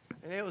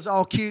 And it was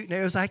all cute. And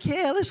it was like,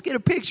 yeah, let's get a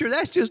picture.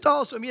 That's just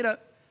awesome, you know.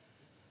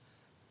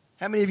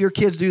 How many of your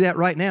kids do that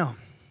right now?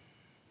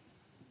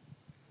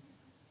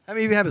 How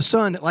many of you have a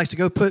son that likes to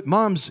go put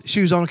Mom's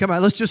shoes on and come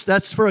out?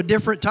 That's for a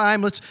different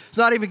time. Let's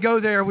not even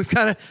go there. We've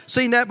kind of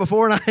seen that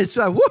before. And I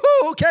said,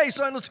 woohoo, okay,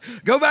 son, let's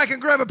go back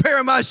and grab a pair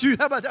of my shoes.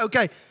 How about that?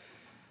 Okay.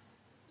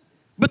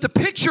 But the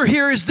picture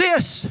here is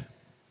this,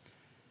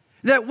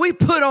 that we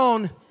put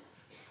on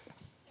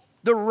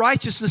the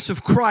righteousness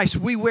of Christ.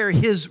 We wear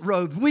His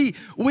robe. We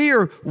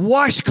are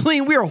washed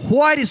clean. We are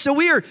white. And so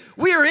we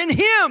are in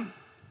Him.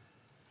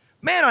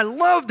 Man, I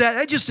love that.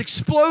 That just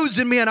explodes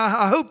in me, and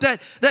I hope that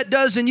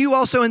does in you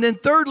also. And then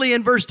thirdly,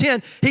 in verse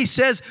 10, he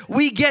says,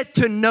 we get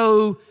to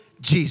know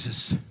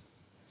Jesus.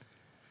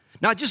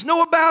 Not just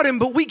know about Him,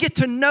 but we get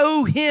to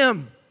know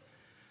Him.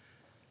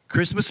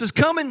 Christmas is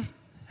coming.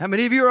 How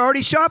many of you are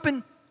already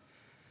shopping?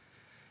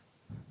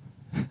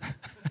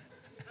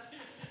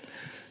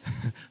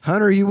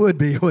 Hunter, you would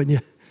be, wouldn't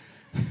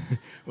you?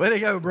 Way to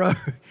go, bro.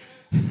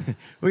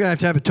 We're going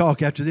to have a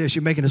talk after this.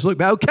 You're making us look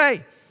bad.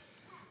 Okay.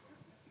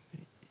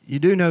 You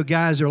do know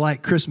guys are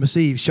like Christmas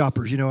Eve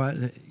shoppers. You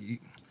know,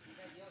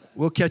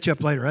 we'll catch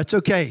up later. That's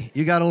okay.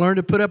 You got to learn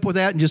to put up with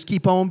that and just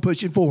keep on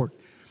pushing forward.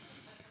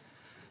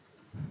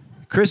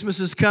 Christmas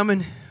is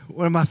coming.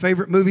 One of my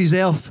favorite movies,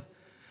 Elf.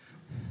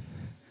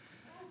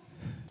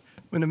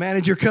 When the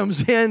manager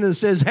comes in and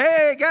says,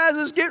 hey, guys,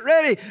 let's get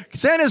ready.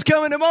 Santa's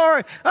coming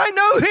tomorrow. I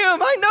know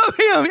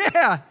him.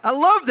 Yeah, I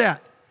love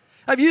that.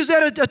 I've used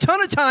that a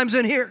ton of times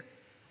in here.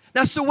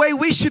 That's the way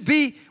we should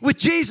be with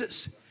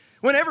Jesus.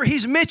 Whenever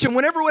He's mentioned,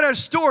 whenever we're at a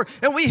store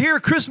and we hear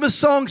Christmas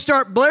songs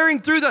start blaring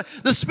through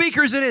the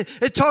speakers and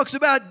it talks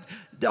about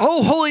the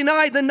whole holy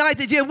night, the night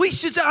that He, we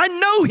should say, I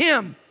know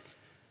Him.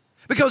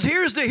 Because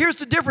here's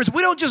the difference.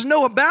 We don't just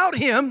know about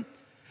Him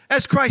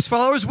as Christ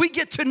followers. We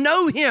get to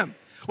know Him.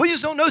 We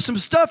just don't know some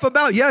stuff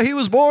about, He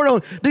was born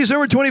on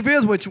December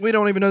 25th, which we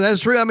don't even know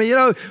that's true. I mean,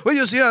 we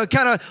just,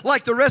 kind of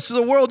like the rest of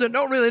the world that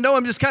don't really know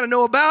Him, just kind of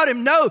know about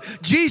Him. No,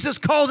 Jesus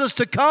calls us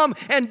to come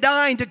and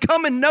dine, to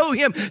come and know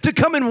Him, to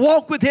come and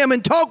walk with Him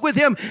and talk with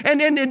Him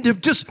and to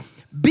just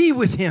be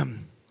with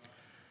Him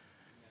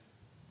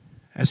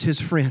as His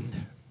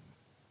friend.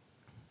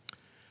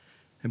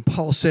 And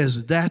Paul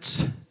says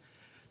that's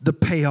the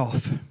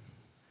payoff.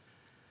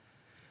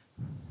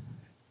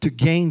 To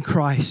gain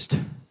Christ,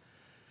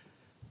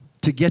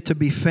 to get to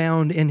be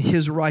found in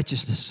His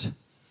righteousness,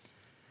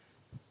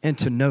 and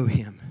to know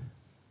Him.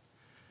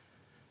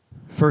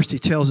 First, he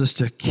tells us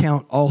to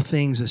count all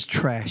things as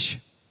trash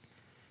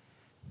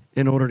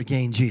in order to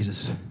gain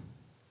Jesus.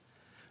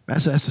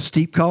 That's a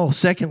steep call.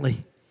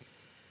 Secondly,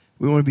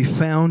 we want to be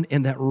found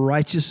in that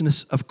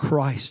righteousness of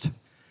Christ.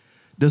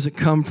 It doesn't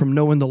come from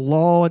knowing the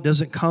law. It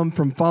doesn't come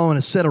from following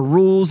a set of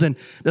rules, and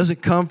it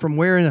doesn't come from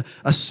wearing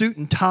a suit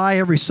and tie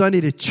every Sunday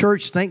to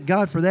church. Thank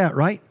God for that,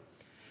 right?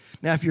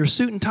 Now, if you're a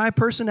suit and tie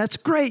person, that's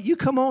great. You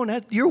come on.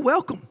 You're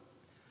welcome.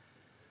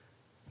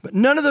 But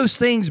none of those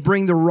things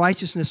bring the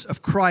righteousness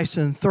of Christ.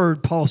 And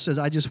third, Paul says,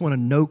 I just want to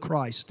know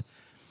Christ.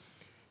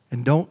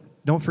 And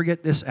don't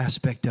forget this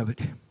aspect of it.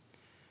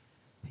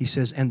 He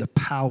says, and the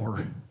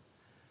power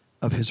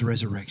of his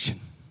resurrection.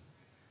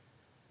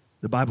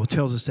 The Bible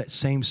tells us that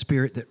same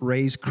Spirit that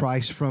raised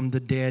Christ from the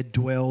dead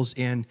dwells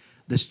in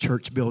this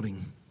church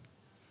building.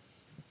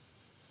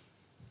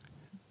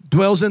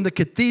 Dwells in the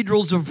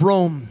cathedrals of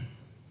Rome.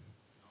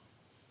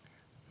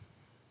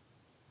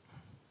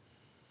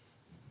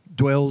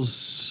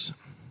 Dwells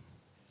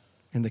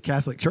in the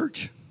Catholic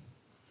Church.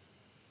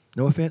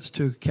 No offense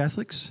to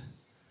Catholics.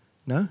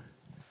 No?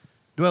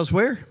 Dwells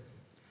where?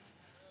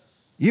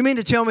 You mean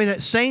to tell me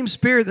that same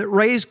Spirit that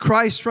raised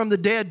Christ from the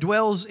dead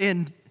dwells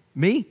in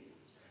me?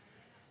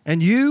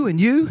 And you,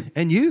 and you,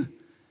 and you?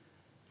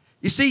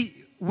 You see,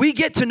 we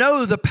get to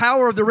know the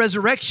power of the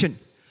resurrection,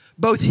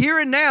 both here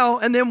and now,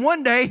 and then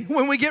one day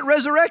when we get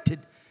resurrected.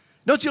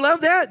 Don't you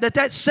love that?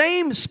 That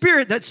same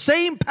Spirit, that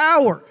same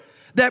power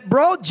that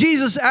brought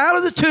Jesus out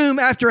of the tomb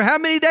after how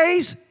many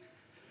days?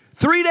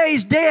 3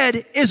 days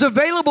dead, is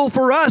available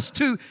for us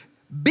to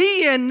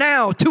be in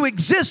now, to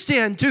exist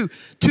in, to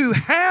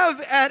have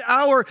at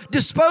our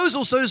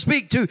disposal, so to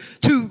speak, to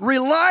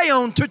rely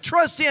on, to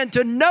trust in,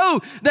 to know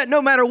that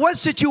no matter what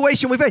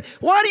situation we face.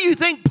 Why do you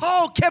think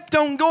Paul kept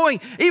on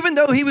going, even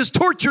though he was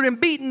tortured and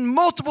beaten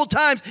multiple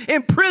times,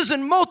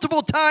 imprisoned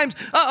multiple times,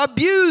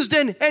 abused,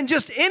 and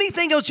just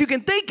anything else you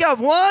can think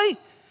of? Why?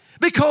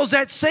 Because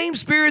that same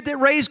Spirit that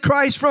raised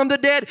Christ from the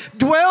dead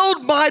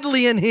dwelled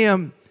mightily in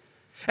him.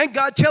 And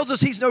God tells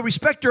us he's no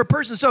respecter of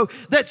persons. So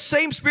that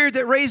same Spirit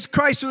that raised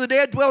Christ from the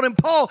dead dwelled in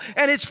Paul.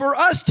 And it's for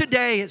us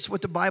today. It's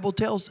what the Bible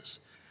tells us.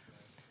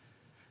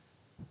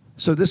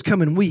 So this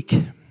coming week,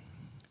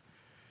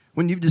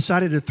 when you've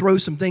decided to throw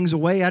some things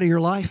away out of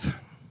your life,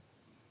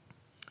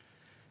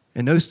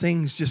 and those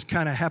things just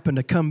kind of happen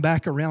to come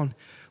back around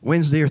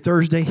Wednesday or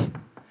Thursday,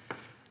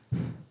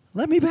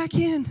 let me back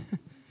in.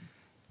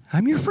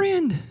 I'm your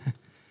friend.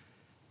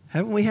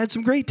 Haven't we had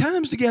some great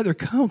times together?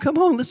 Come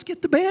on, let's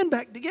get the band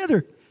back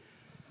together.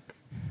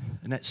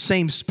 And that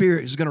same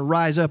Spirit is going to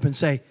rise up and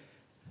say,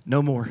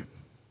 no more.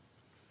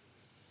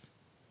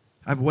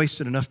 I've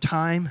wasted enough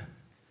time.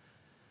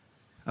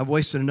 I've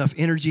wasted enough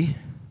energy.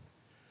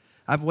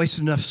 I've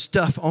wasted enough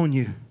stuff on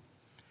you.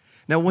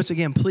 Now, once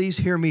again, please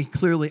hear me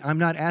clearly. I'm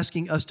not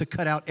asking us to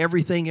cut out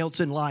everything else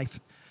in life.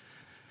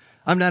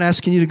 I'm not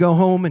asking you to go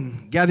home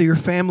and gather your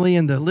family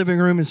in the living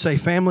room and say,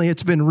 family,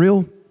 it's been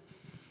real.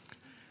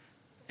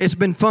 It's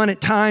been fun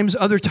at times.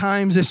 Other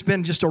times it's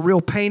been just a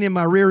real pain in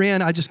my rear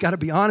end. I just got to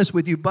be honest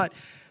with you. But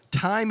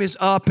time is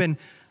up and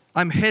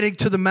I'm heading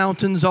to the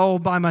mountains all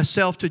by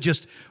myself to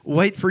just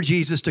wait for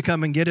Jesus to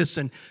come and get us.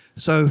 And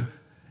so,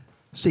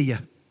 see ya.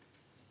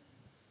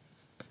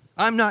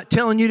 I'm not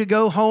telling you to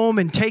go home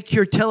and take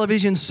your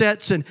television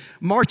sets and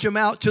march them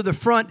out to the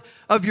front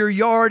of your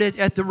yard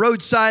at the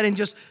roadside and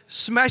just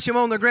smash them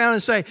on the ground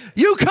and say,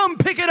 you come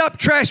pick it up,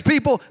 trash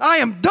people. I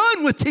am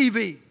done with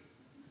TV.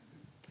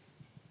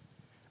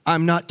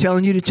 I'm not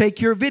telling you to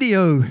take your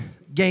video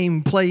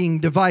game playing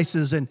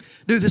devices and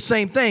do the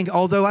same thing,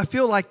 although I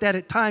feel like that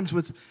at times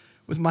with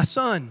my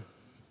son.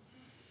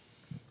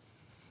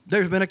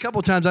 There's been a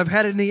couple times I've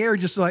had it in the air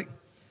just like,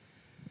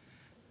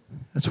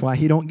 that's why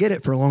he don't get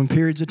it for long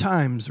periods of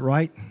times,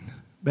 right,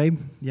 babe?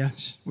 Yeah,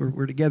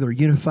 we're together, a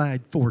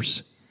unified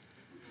force.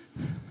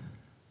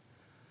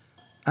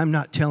 I'm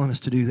not telling us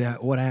to do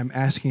that. What I am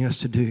asking us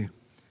to do,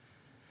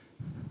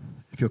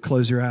 if you'll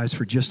close your eyes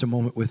for just a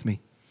moment with me,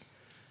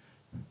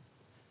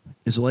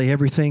 is lay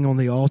everything on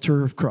the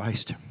altar of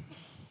Christ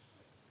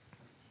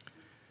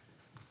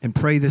and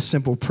pray this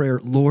simple prayer.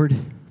 Lord,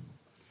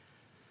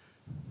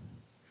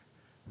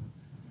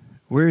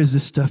 where is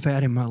this stuff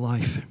at in my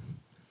life?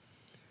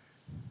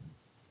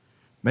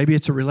 Maybe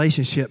it's a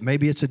relationship.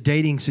 Maybe it's a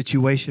dating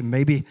situation.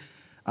 Maybe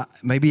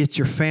it's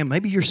your family.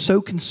 Maybe you're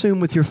so consumed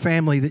with your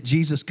family that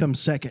Jesus comes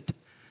second.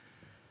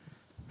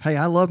 Hey,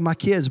 I love my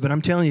kids, but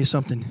I'm telling you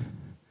something.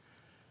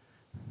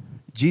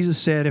 Jesus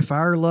said if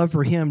our love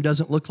for him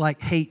doesn't look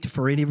like hate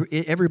for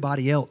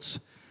everybody else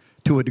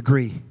to a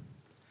degree,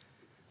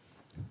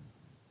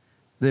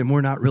 then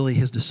we're not really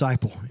his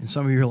disciple. And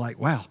some of you are like,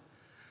 wow,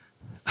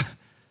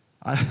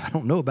 I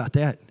don't know about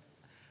that.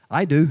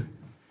 I do.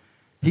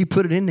 He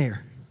put it in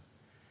there.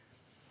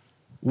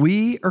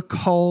 We are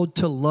called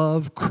to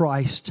love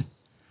Christ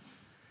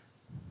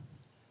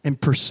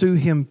and pursue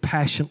him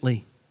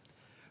passionately,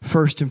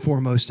 first and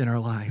foremost in our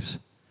lives.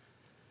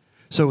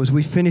 So as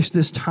we finish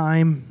this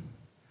time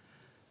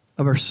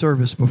of our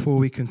service before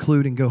we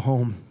conclude and go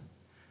home,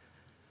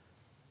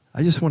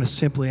 I just want to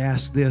simply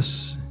ask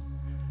this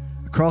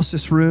across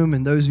this room,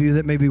 and those of you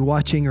that may be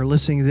watching or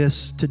listening to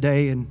this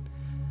today and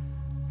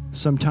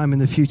sometime in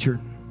the future,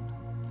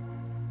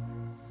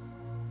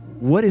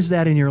 what is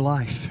that in your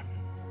life?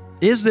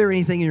 Is there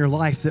anything in your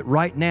life that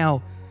right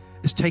now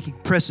is taking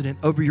precedent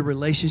over your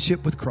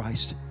relationship with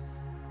Christ?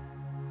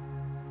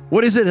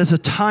 What is it as a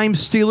time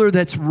stealer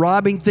that's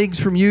robbing things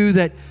from you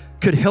that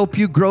could help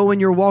you grow in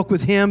your walk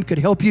with Him, could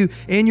help you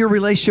in your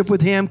relationship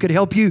with Him, could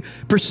help you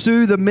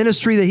pursue the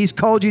ministry that He's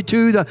called you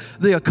to,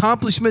 the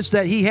accomplishments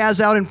that He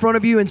has out in front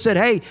of you, and said,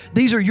 hey,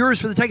 these are yours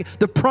for the taking.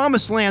 The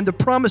promised land, the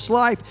promised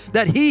life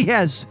that He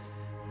has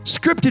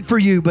scripted for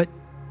you, but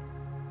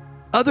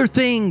other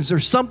things or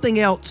something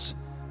else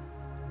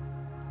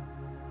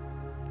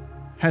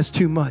has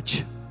too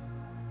much.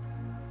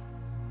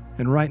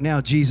 And right now,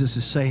 Jesus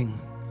is saying,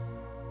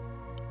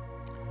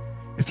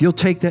 if you'll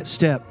take that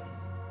step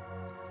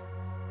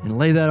and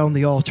lay that on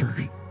the altar,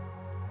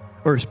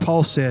 or as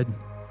Paul said,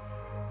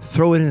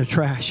 throw it in the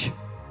trash,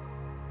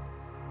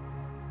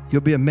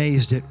 you'll be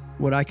amazed at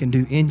what I can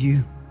do in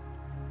you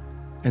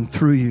and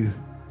through you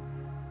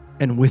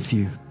and with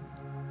you.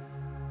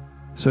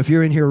 So if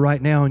you're in here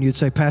right now and you'd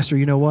say, Pastor,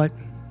 you know what?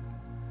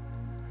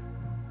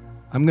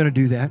 I'm going to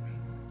do that.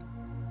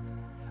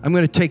 I'm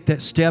going to take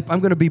that step. I'm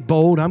going to be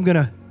bold. I'm going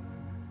to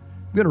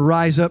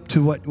rise up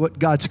to what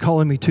God's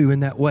calling me to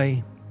in that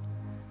way.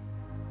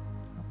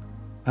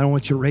 I don't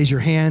want you to raise your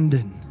hand,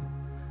 and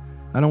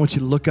I don't want you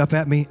to look up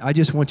at me. I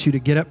just want you to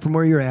get up from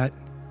where you're at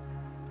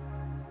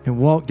and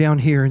walk down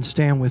here and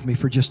stand with me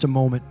for just a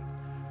moment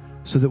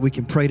so that we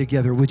can pray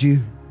together. Would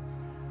you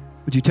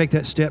take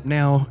that step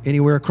now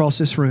anywhere across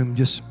this room?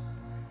 Just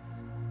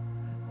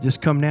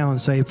come now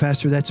and say,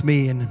 Pastor, that's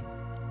me, and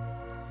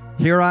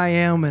here I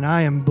am, and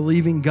I am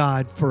believing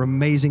God for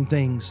amazing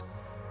things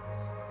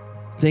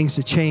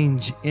to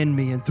change in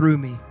me and through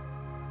me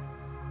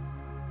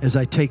as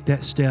I take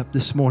that step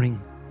this morning.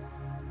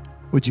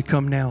 Would you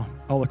come now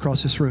all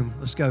across this room?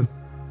 Let's go.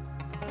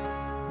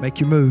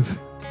 Make your move.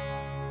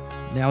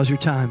 Now's your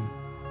time.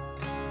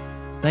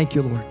 Thank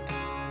you, Lord.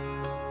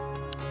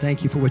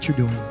 Thank you for what you're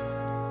doing.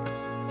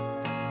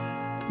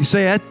 You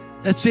say,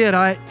 that's it.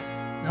 I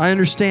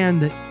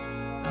understand that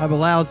I've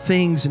allowed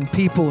things and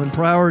people and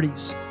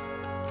priorities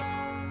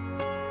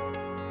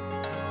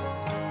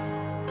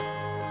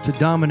to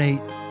dominate.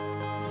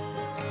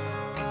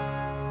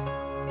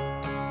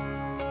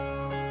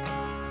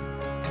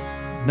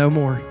 No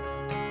more.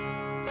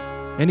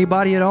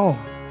 Anybody at all?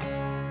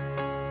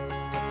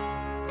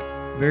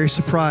 Very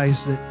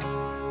surprised that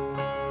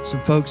some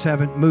folks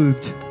haven't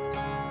moved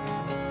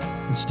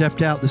and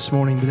stepped out this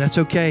morning, but that's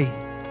okay.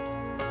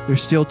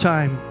 There's still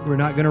time. We're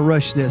not going to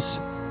rush this.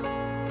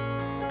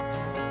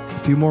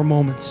 A few more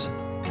moments.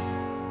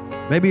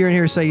 Maybe you're in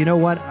here and say, you know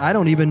what? I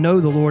don't even know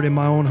the Lord in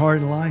my own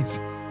heart and life.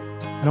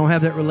 I don't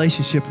have that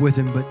relationship with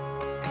Him, but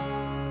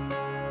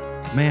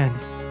man,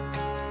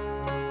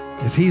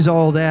 if He's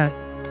all that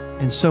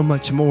and so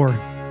much more,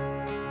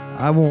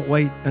 I won't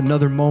wait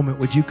another moment.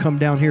 Would you come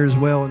down here as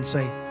well and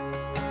say,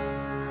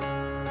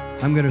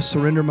 I'm going to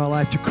surrender my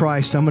life to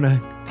Christ. I'm going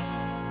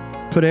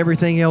to put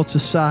everything else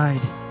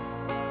aside,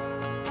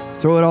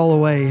 throw it all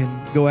away,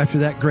 and go after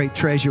that great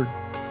treasure.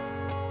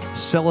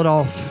 Sell it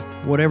off,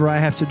 whatever I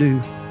have to do.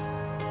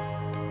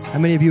 How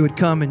many of you would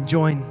come and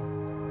join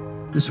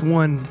this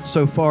one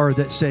so far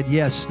that said,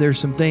 yes, there's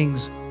some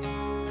things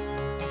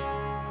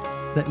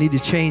that need to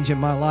change in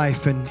my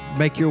life, and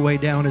make your way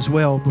down as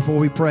well before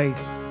we pray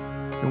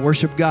and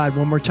worship God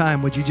one more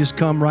time? Would you just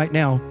come right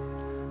now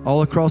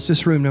all across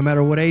this room, no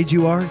matter what age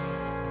you are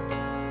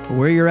or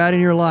where you're at in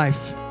your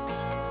life?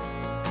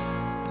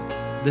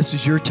 This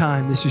is your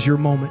time. This is your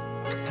moment.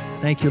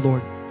 Thank you,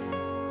 Lord.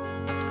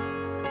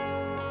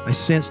 I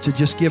sense to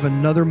just give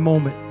another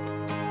moment,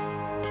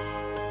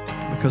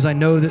 because I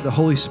know that the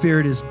Holy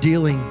Spirit is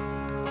dealing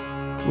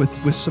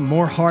with some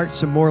more hearts,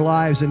 some more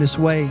lives in this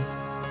way.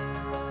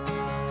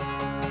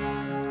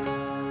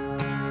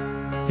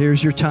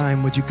 Here's your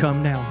time. Would you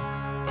come now?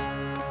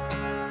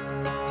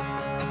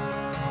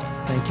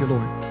 Thank you,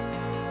 Lord.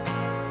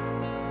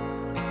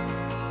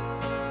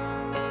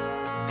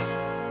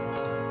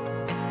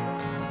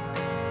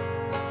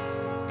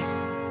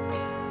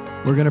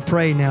 We're going to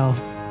pray now.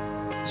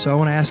 So I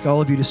want to ask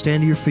all of you to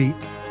stand to your feet,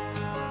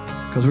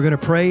 because we're going to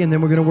pray and then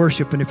we're going to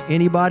worship. And if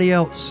anybody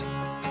else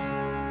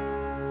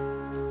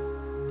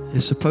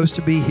is supposed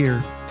to be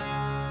here,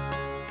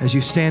 as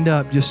you stand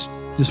up, just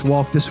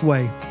walk this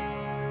way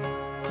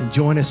and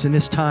join us in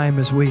this time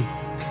as we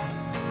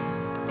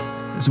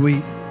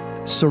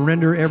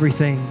surrender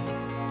everything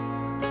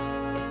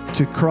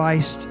to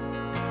Christ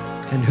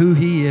and who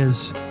He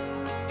is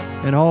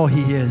and all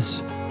He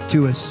is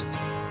to us.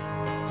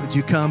 Would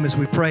you come as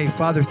we pray?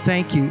 Father,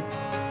 thank you.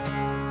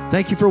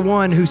 Thank you for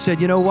one who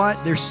said, you know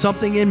what? There's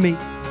something in me.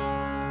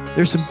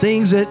 There's some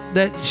things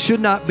that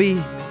should not be.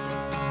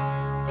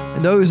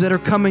 And those that are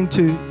coming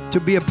to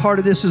be a part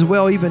of this as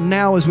well, even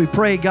now as we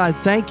pray, God,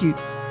 thank you.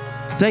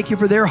 Thank you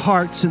for their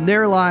hearts and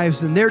their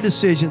lives and their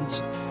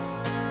decisions.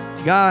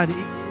 God,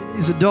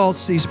 these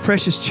adults, these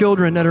precious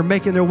children that are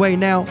making their way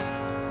now,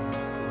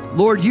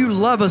 Lord, you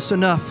love us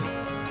enough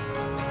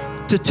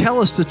to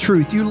tell us the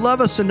truth. You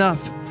love us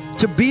enough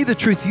to be the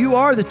truth. You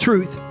are the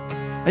truth.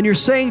 And you're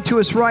saying to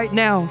us right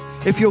now,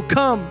 if you'll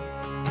come,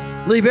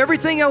 leave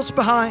everything else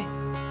behind,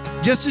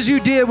 just as you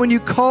did when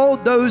you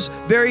called those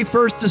very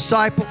first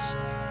disciples.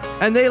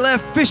 And they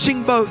left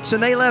fishing boats,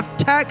 and they left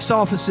tax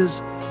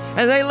offices,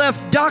 and they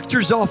left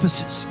doctor's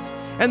offices,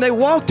 And they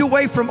walked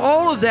away from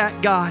all of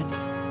that, God,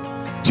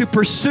 to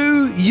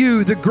pursue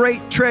you, the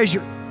great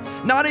treasure.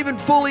 Not even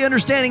fully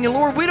understanding. And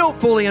Lord, we don't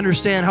fully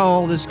understand how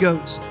all this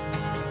goes.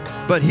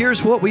 But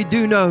here's what we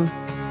do know,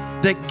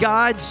 that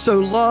God so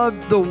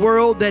loved the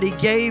world that He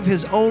gave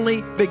His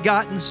only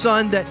begotten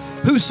Son, that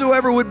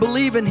whosoever would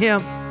believe in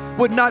Him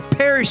would not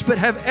perish but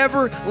have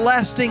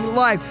everlasting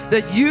life.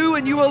 That you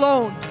and you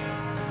alone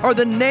are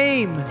the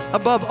name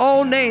above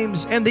all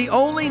names and the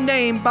only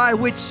name by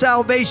which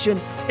salvation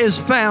is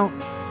found.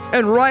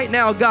 And right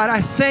now, God,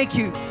 I thank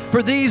you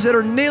for these that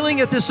are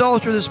kneeling at this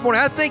altar this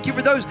morning. I thank you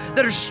for those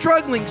that are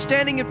struggling,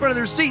 standing in front of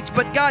their seats.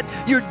 But God,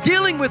 you're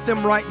dealing with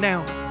them right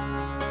now.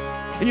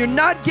 And you're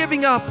not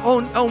giving up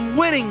on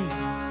winning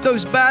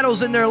those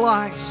battles in their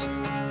lives.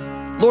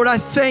 Lord, I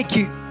thank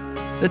you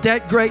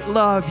that great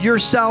love, your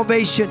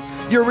salvation,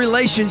 your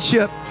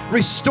relationship,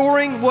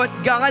 restoring what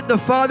God the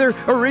Father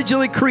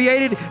originally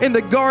created in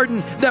the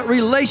garden, that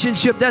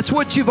relationship, that's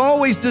what you've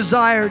always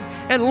desired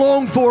and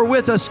longed for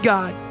with us,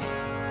 God.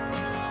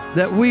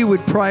 That we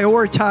would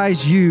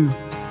prioritize you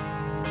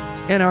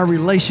and our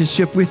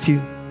relationship with you.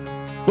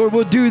 Lord,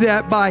 we'll do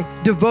that by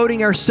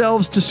devoting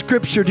ourselves to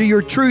Scripture, to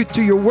your truth,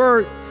 to your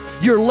word,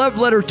 your love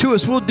letter to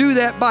us. We'll do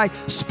that by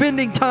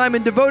spending time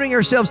and devoting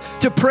ourselves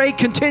to pray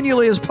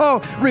continually, as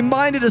Paul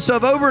reminded us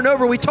of over and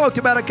over. We talked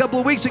about a couple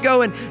of weeks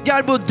ago, and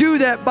God will do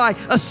that by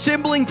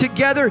assembling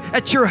together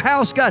at your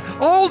house, God,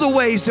 all the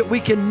ways that we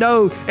can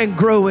know and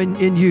grow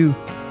in you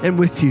and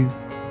with you.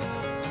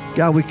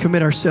 God, we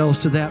commit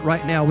ourselves to that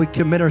right now. We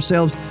commit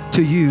ourselves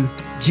to you,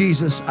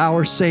 Jesus,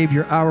 our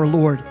Savior, our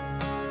Lord.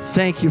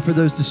 Thank you for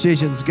those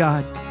decisions,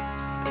 God,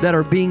 that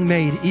are being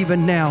made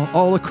even now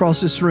all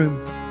across this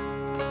room.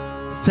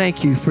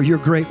 Thank you for your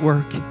great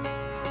work.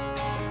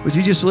 Would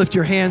you just lift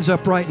your hands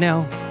up right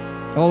now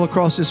all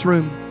across this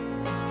room?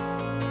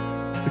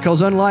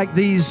 Because unlike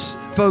these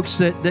folks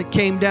that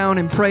came down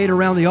and prayed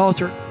around the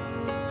altar,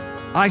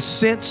 I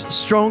sense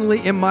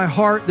strongly in my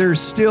heart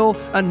there's still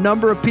a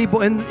number of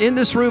people in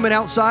this room and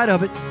outside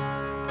of it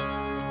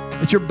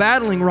that you're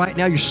battling right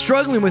now. You're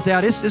struggling with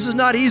that. This is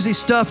not easy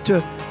stuff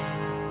to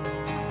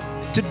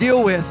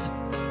deal with,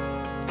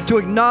 to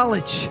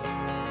acknowledge,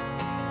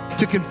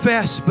 to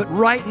confess. But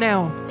right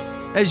now,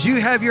 as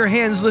you have your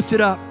hands lifted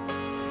up,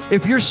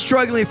 if you're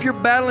struggling, if you're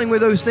battling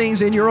with those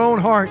things in your own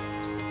heart,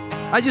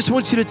 I just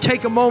want you to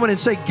take a moment and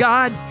say,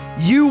 God,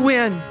 you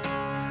win.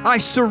 I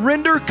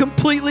surrender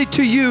completely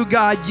to you,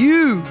 God.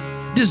 You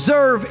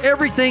deserve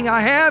everything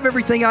I have,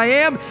 everything I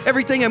am,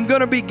 everything I'm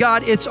going to be.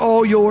 God, it's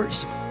all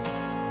yours.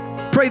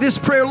 Pray this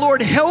prayer,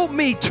 Lord, help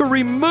me to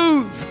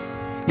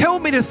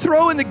help me to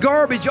throw in the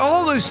garbage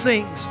all those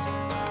things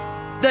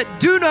that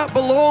do not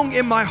belong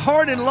in my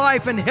heart and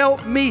life, and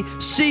help me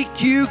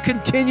seek you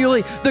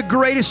continually, the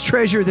greatest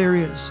treasure there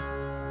is.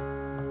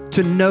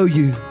 To know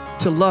you,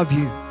 to love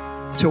you,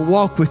 to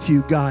walk with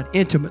you, God,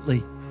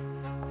 intimately.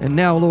 And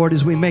now, Lord,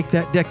 as we make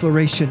that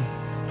declaration,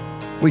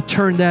 we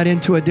turn that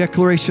into a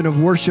declaration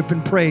of worship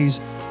and praise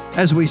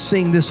as we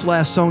sing this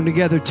last song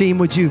together. Team,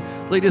 would you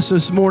lead us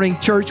this morning?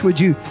 Church, would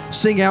you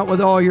sing out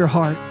with all your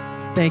heart?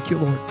 Thank you,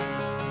 Lord.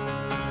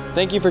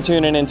 Thank you for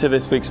tuning into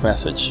this week's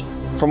message.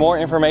 For more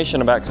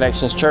information about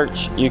Connections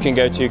Church, you can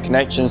go to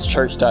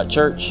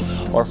connectionschurch.church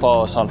or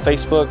follow us on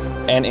Facebook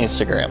and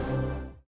Instagram.